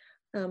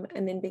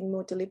 and then being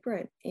more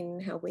deliberate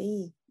in how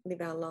we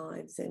live our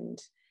lives and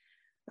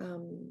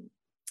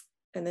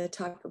the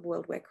type of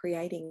world we're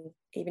creating,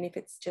 even if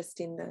it's just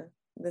in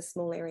the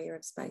small area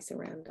of space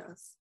around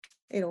us.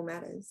 It all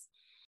matters.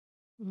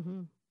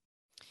 Mm-hmm.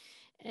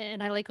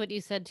 And I like what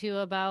you said too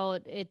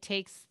about it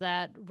takes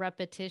that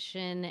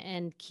repetition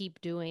and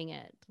keep doing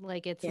it.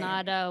 Like it's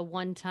not a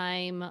one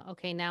time,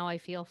 okay, now I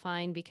feel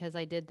fine because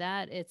I did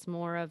that. It's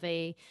more of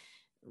a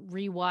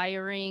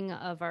rewiring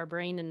of our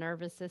brain and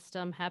nervous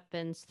system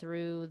happens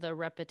through the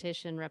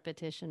repetition.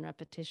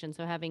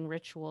 So having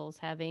rituals,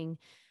 having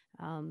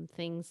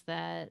things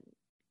that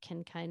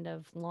can kind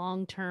of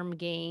long-term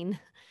gain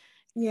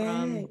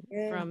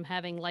from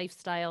having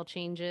lifestyle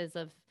changes,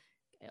 of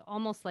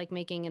almost like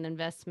making an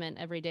investment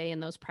every day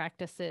in those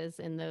practices,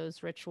 in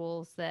those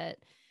rituals that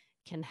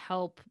can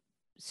help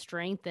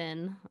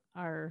strengthen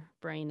our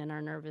brain and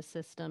our nervous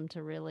system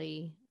to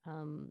really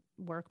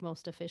work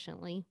most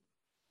efficiently.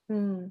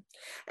 And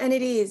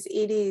it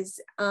is.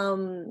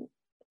 And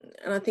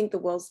I think the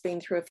world's been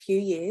through a few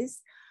years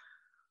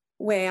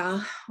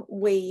where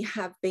we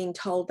have been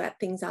told that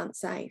things aren't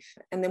safe,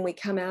 and then we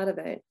come out of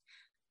it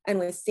and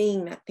we're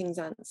seeing that things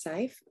aren't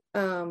safe.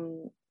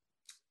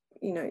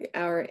 You know,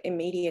 our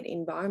immediate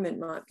environment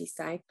might be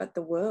safe, but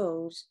the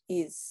world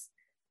is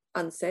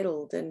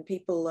unsettled and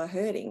people are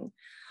hurting.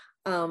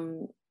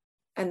 And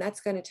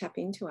that's going to tap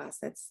into us.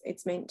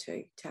 It's meant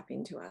to tap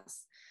into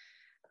us.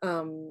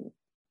 And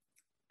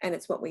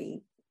it's what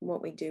we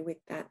do with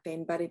that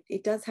then. But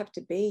it does have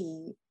to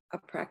be a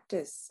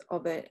practice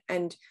of it.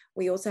 And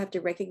we also have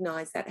to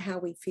recognize that how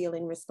we feel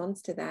in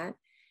response to that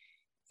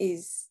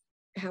is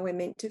how we're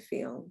meant to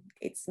feel.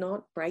 It's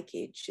not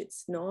breakage,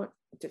 it's not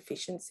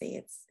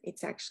deficiency,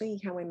 it's actually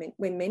how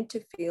we're meant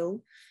to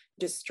feel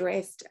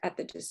distressed at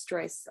the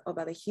distress of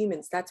other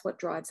humans. That's what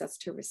drives us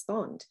to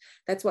respond.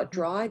 That's what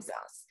drives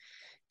us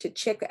to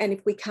check. And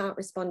if we can't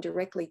respond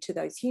directly to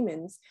those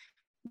humans,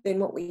 then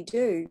what we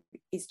do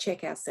is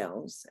check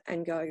ourselves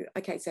and go,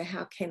 okay, so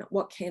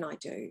what can I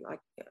do?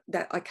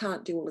 I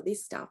can't do all of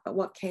this stuff, but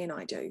what can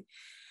I do?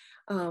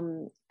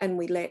 And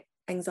we let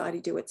anxiety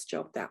do its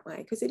job that way,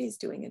 because it is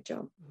doing a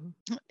job.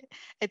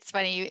 It's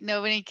funny,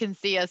 nobody can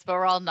see us, but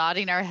we're all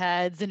nodding our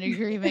heads in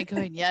agreement,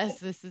 going, yes,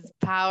 this is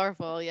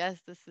powerful. Yes,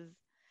 this is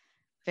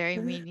very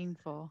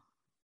meaningful.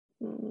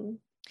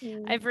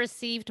 I've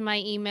received my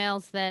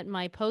emails that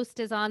my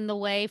post is on the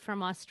way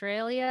from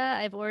Australia.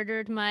 I've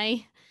ordered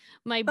my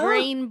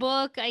brain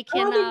book. I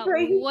cannot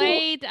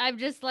wait. I'm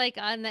just like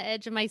on the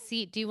edge of my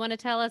seat. Do you want to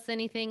tell us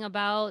anything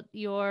about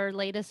your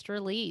latest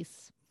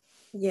release?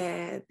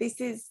 Yeah, this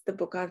is the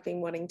book I've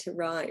been wanting to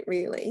write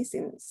really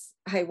since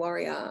Hey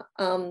Warrior.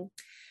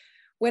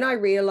 When I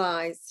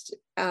realized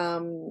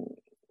how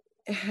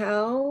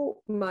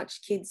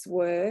much kids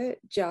were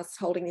just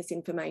holding this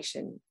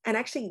information and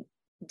actually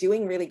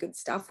doing really good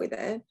stuff with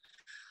it,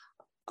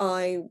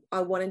 I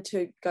wanted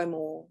to go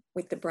more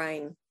with the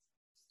brain.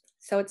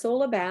 So it's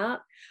all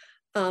about,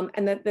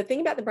 and the thing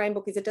about the brain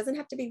book is it doesn't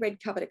have to be read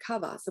cover to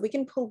cover. So we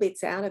can pull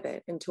bits out of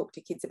it and talk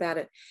to kids about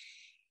it.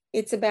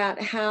 It's about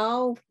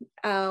how,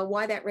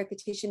 why that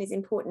repetition is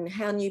important,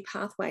 how new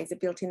pathways are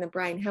built in the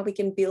brain, how we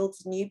can build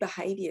new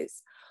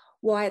behaviours,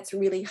 why it's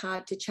really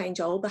hard to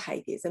change old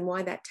behaviours and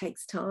why that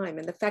takes time.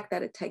 And the fact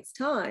that it takes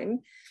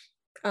time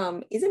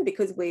isn't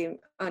because we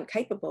aren't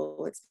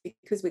capable, it's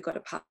because we've got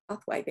a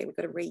pathway there. We've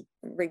got to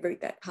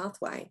reroute that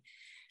pathway.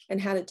 And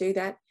how to do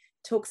that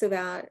talks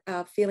about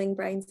feeling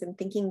brains and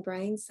thinking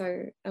brains.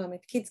 So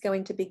if kids go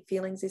into big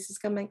feelings, this is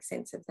going to make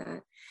sense of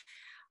that.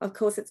 Of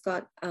course, it's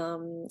got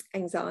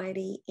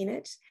anxiety in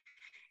it.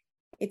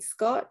 It's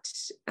got,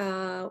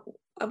 I've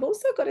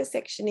also got a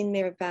section in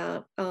there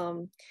about,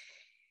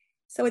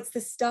 so it's the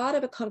start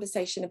of a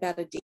conversation about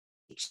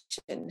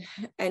addiction.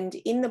 And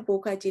in the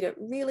book, I did it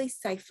really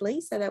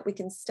safely so that we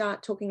can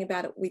start talking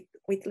about it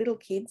with little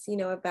kids, you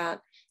know,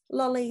 about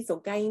lollies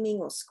or gaming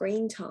or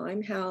screen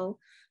time, how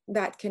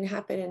that can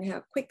happen and how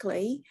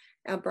quickly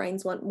our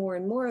brains want more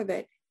and more of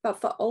it. But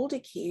for older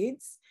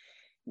kids,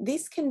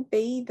 this can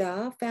be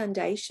the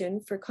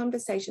foundation for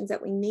conversations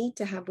that we need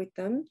to have with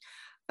them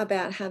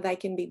about how they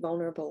can be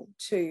vulnerable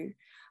to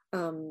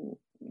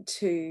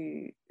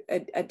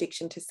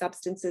addiction to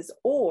substances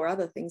or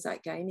other things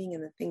like gaming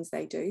and the things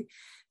they do.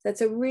 So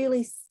it's a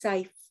really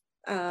safe,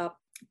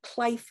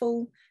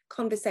 playful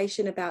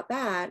conversation about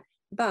that.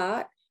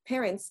 But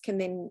parents can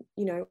then,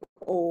 you know,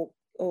 or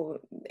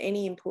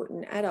any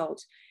important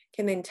adult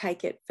can then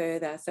take it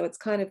further. So it's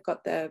kind of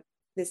got the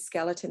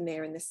skeleton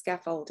there and the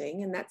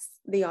scaffolding, and that's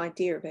the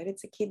idea of it.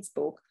 It's a kid's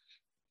book,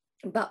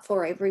 but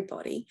for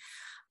everybody,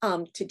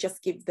 to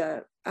just give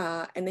the,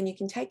 and then you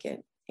can take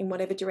it in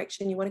whatever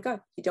direction you want to go.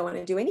 If you don't want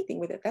to do anything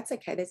with it, that's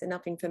okay. There's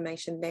enough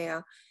information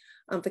there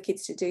for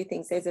kids to do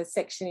things. There's a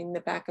section in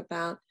the back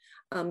about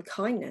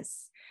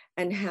kindness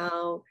and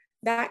how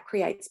that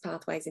creates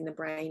pathways in the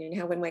brain, and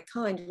how when we're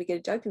kind, we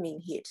get a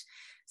dopamine hit.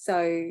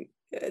 So,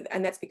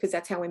 and that's because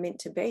that's how we're meant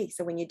to be.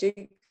 So when you do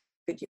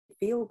good, you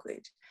feel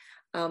good.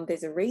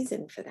 There's a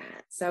reason for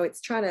that. So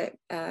it's trying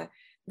to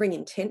bring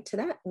intent to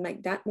that and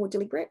make that more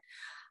deliberate.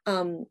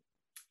 And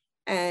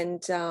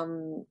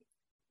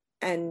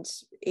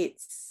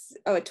it's,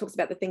 it talks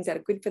about the things that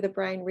are good for the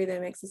brain: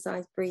 rhythm,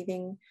 exercise,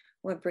 breathing.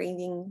 Why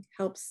breathing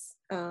helps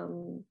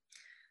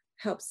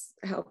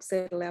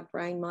settle our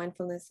brain,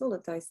 mindfulness, all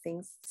of those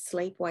things.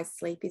 Sleep, why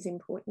sleep is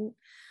important.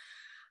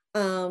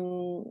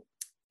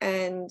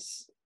 And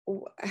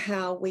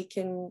how we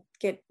can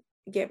get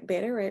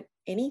better at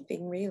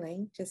anything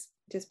really, just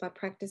by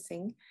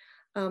practicing,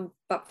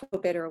 but for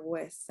better or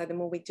worse. So the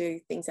more we do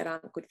things that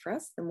aren't good for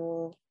us, the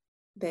more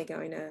they're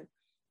going to,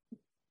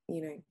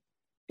 you know,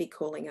 be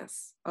calling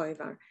us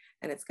over,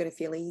 and it's going to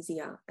feel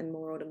easier and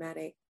more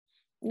automatic,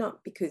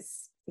 not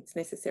because it's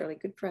necessarily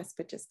good for us,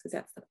 but just because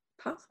that's the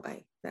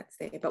pathway that's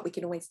there. But we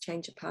can always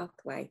change a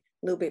pathway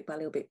little bit by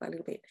little bit by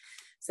little bit.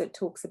 So it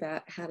talks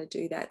about how to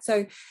do that.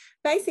 So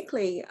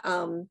basically,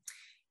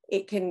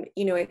 it can,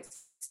 you know,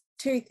 it's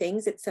two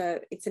things. It's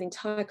an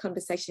entire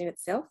conversation in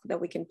itself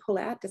that we can pull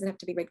out. It doesn't have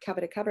to be read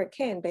cover to cover. It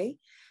can be,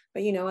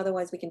 but, you know,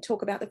 otherwise we can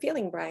talk about the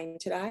feeling brain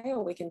today,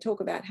 or we can talk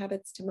about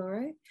habits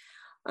tomorrow.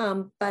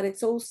 But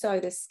it's also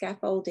the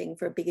scaffolding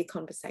for a bigger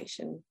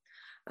conversation.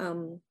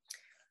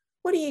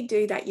 what do you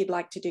do that you'd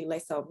like to do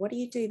less of? What do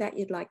you do that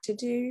you'd like to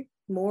do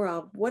more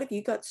of? What have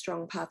you got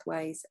strong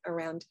pathways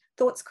around?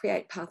 Thoughts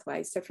create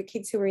pathways. So for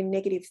kids who are in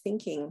negative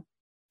thinking,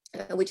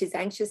 which is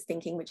anxious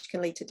thinking, which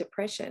can lead to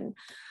depression,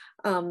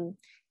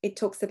 it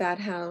talks about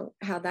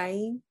how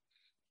they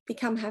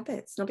become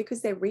habits, not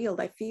because they're real,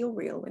 they feel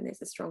real when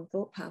there's a strong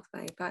thought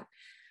pathway. But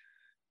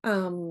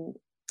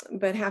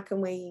how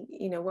can we,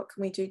 what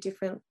can we do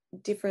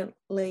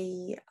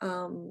differently?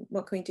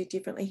 What can we do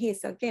differently here?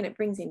 So again, it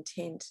brings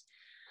intent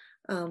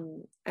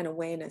and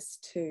awareness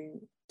to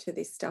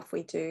this stuff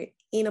we do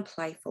in a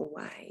playful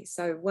way.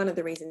 So one of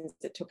the reasons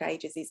it took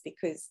ages is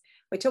because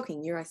we're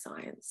talking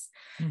neuroscience,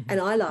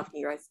 and I love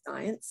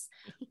neuroscience,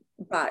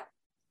 but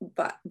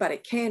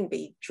it can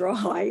be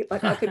dry.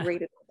 Like I could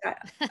read it,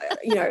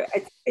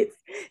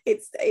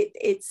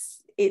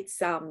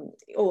 it's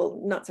or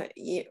not so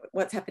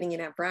what's happening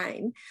in our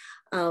brain,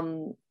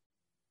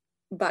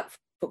 but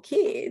for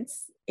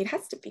kids it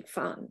has to be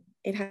fun,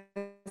 it has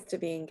to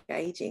be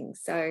engaging.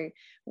 So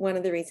one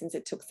of the reasons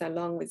it took so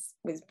long was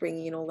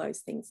bringing in all those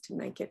things to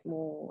make it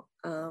more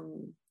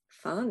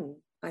fun,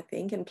 I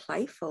think, and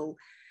playful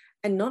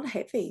and not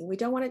heavy. We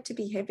don't want it to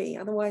be heavy,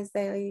 otherwise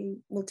they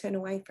will turn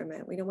away from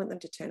it. We don't want them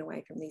to turn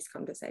away from these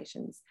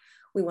conversations.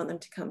 We want them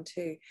to come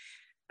to.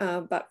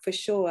 But for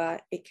sure,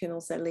 it can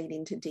also lead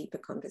into deeper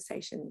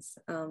conversations,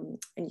 and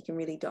you can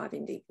really dive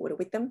in deep water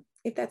with them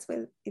if that's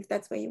where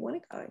you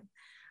want to go,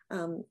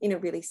 in a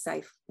really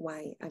safe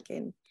way.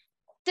 Again,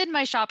 in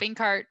my shopping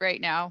cart right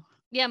now.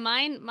 Yeah,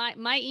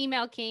 my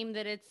email came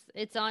that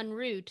it's en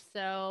route.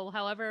 So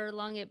however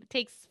long it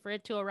takes for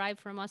it to arrive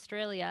from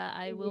Australia,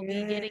 I will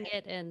be getting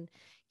it, and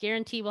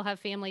guarantee we'll have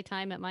family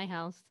time at my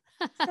house.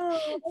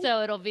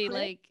 So it'll be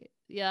like,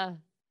 yeah.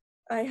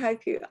 I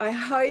hope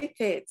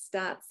it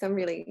starts some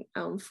really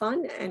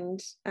fun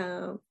and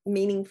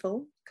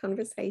meaningful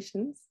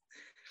conversations.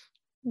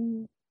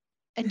 And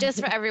just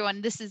for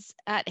everyone, this is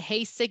at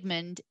Hey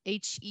Sigmund,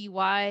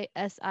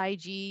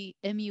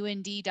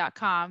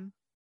 HeySigmund.com.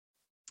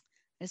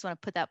 I just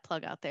want to put that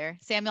plug out there.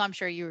 Samuel, I'm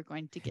sure you were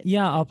going to get.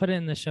 Yeah, I'll put it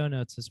in the show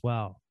notes as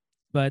well.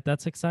 But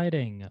that's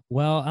exciting.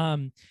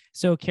 Well,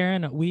 so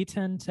Karen, we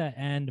tend to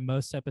end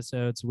most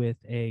episodes with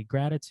a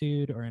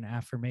gratitude or an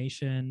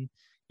affirmation.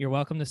 You're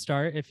welcome to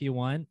start if you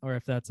want, or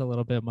if that's a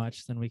little bit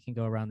much, then we can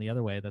go around the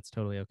other way. That's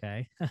totally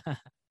okay.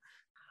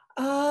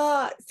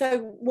 So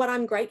what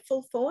I'm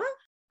grateful for?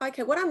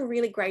 Okay, what I'm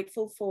really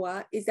grateful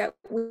for is that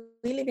we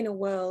live in a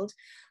world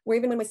where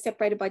even when we're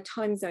separated by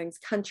time zones,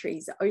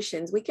 countries,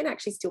 oceans, we can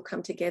actually still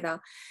come together.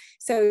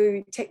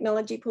 So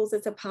technology pulls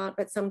us apart,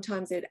 but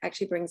sometimes it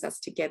actually brings us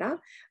together.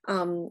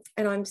 And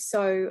I'm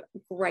so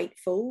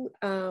grateful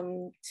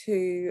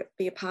to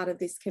be a part of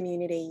this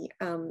community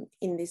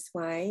in this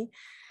way,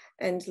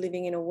 and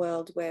living in a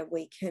world where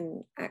we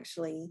can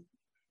actually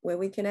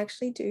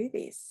do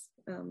this.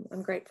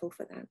 I'm grateful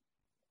for that.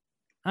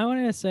 I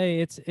wanted to say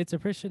it's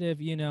appreciative.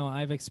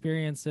 I've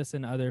experienced this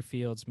in other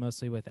fields,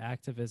 mostly with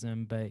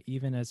activism, but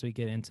even as we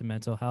get into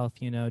mental health,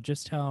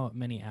 just how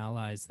many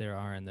allies there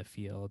are in the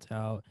field,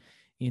 how,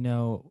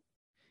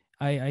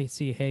 I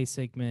see Hey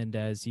Sigmund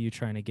as you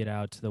trying to get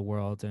out to the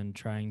world and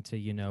trying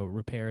to,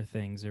 repair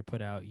things or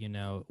put out,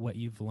 what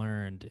you've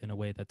learned in a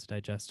way that's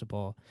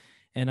digestible.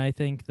 And I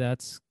think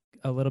that's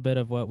a little bit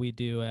of what we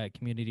do at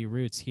Community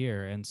Roots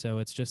here. And so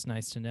it's just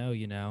nice to know,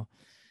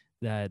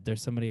 that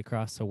there's somebody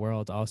across the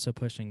world also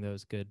pushing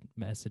those good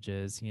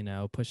messages,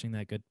 pushing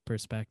that good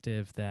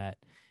perspective that,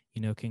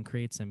 can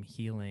create some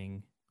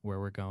healing where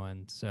we're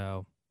going.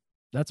 So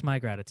that's my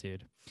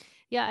gratitude.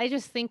 Yeah, I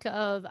just think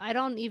of, I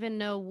don't even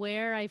know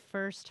where I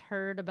first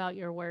heard about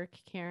your work,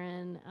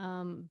 Karen,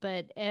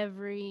 but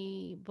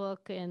every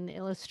book and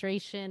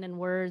illustration and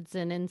words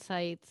and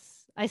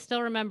insights. I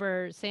still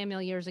remember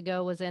Samuel years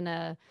ago was in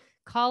a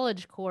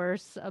college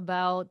course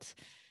about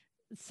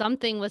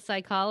something with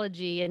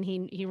psychology, and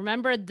he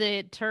remembered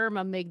the term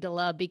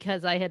amygdala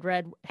because I had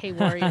read Hey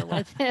Warrior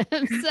with him.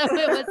 So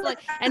it was like,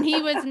 and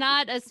he was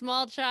not a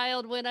small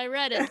child when I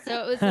read it.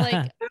 So it was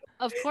like,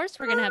 of course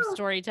we're gonna have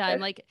story time.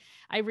 Like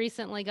I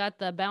recently got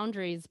the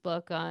Boundaries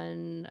book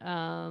on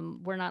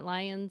We're Not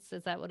Lions.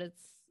 Is that what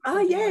it's? Oh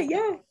yeah, like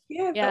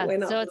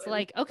yeah. So it's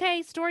like,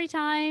 okay, story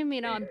time.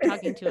 I'm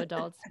talking to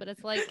adults, but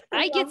it's like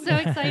I get so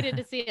excited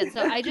to see it.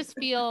 So I just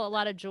feel a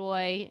lot of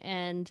joy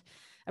and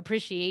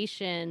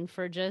appreciation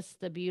for just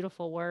the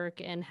beautiful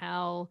work and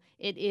how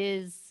it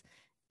is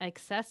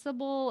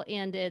accessible,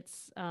 and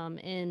it's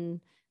in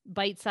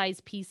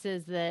bite-sized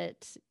pieces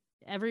that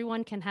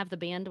everyone can have the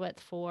bandwidth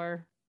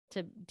for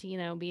to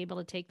be able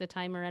to take the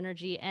time or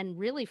energy and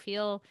really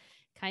feel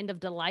kind of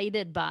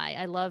delighted by.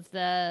 I love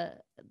the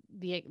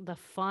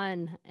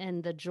fun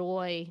and the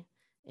joy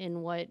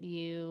in what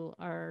you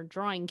are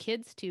drawing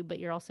kids to, but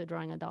you're also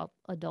drawing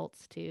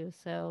adults to.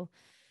 So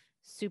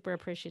super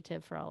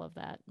appreciative for all of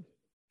that.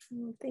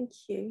 Oh, thank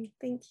you.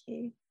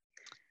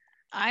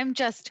 I'm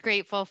just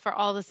grateful for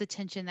all this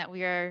attention that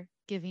we are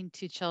giving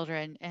to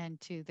children and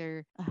to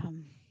their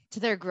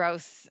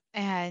growth,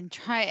 and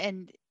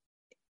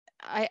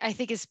I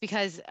think it's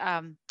because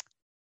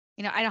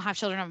I don't have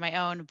children of my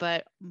own,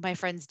 but my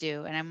friends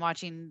do. And I'm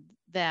watching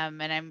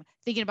them and I'm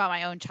thinking about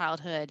my own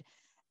childhood.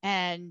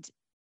 And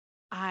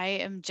I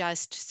am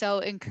just so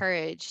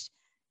encouraged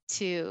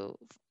to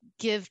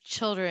give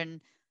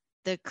children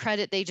the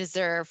credit they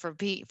deserve for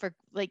we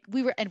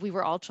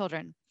were all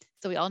children.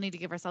 So we all need to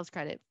give ourselves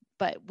credit,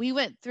 but we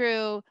went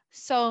through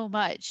so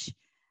much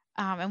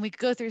and we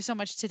go through so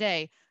much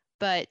today,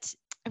 but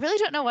I really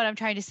don't know what I'm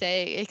trying to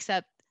say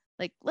except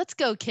like, let's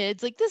go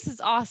kids. Like, this is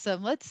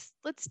awesome. Let's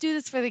do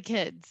this for the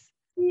kids.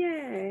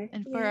 Yeah.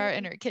 And for our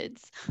inner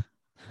kids.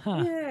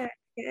 Huh.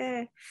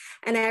 Yeah.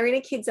 And our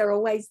inner kids are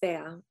always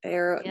there.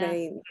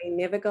 They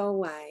never go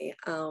away.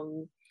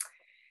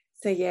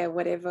 So yeah,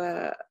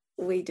 whatever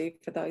we do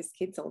for those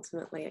kids,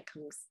 ultimately it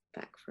comes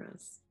back for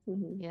us.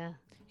 Mm-hmm.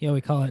 Yeah,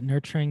 we call it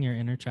nurturing your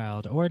inner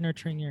child or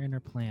nurturing your inner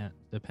plant,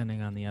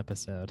 depending on the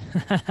episode.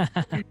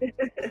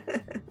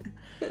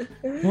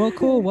 Well,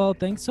 cool. Well,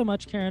 thanks so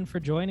much, Karen, for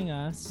joining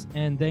us.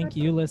 And thank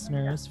you,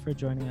 listeners, for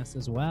joining us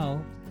as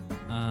well.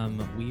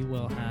 We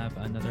will have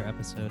another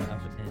episode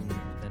up in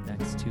the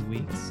next 2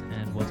 weeks,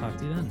 and we'll talk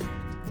to you then.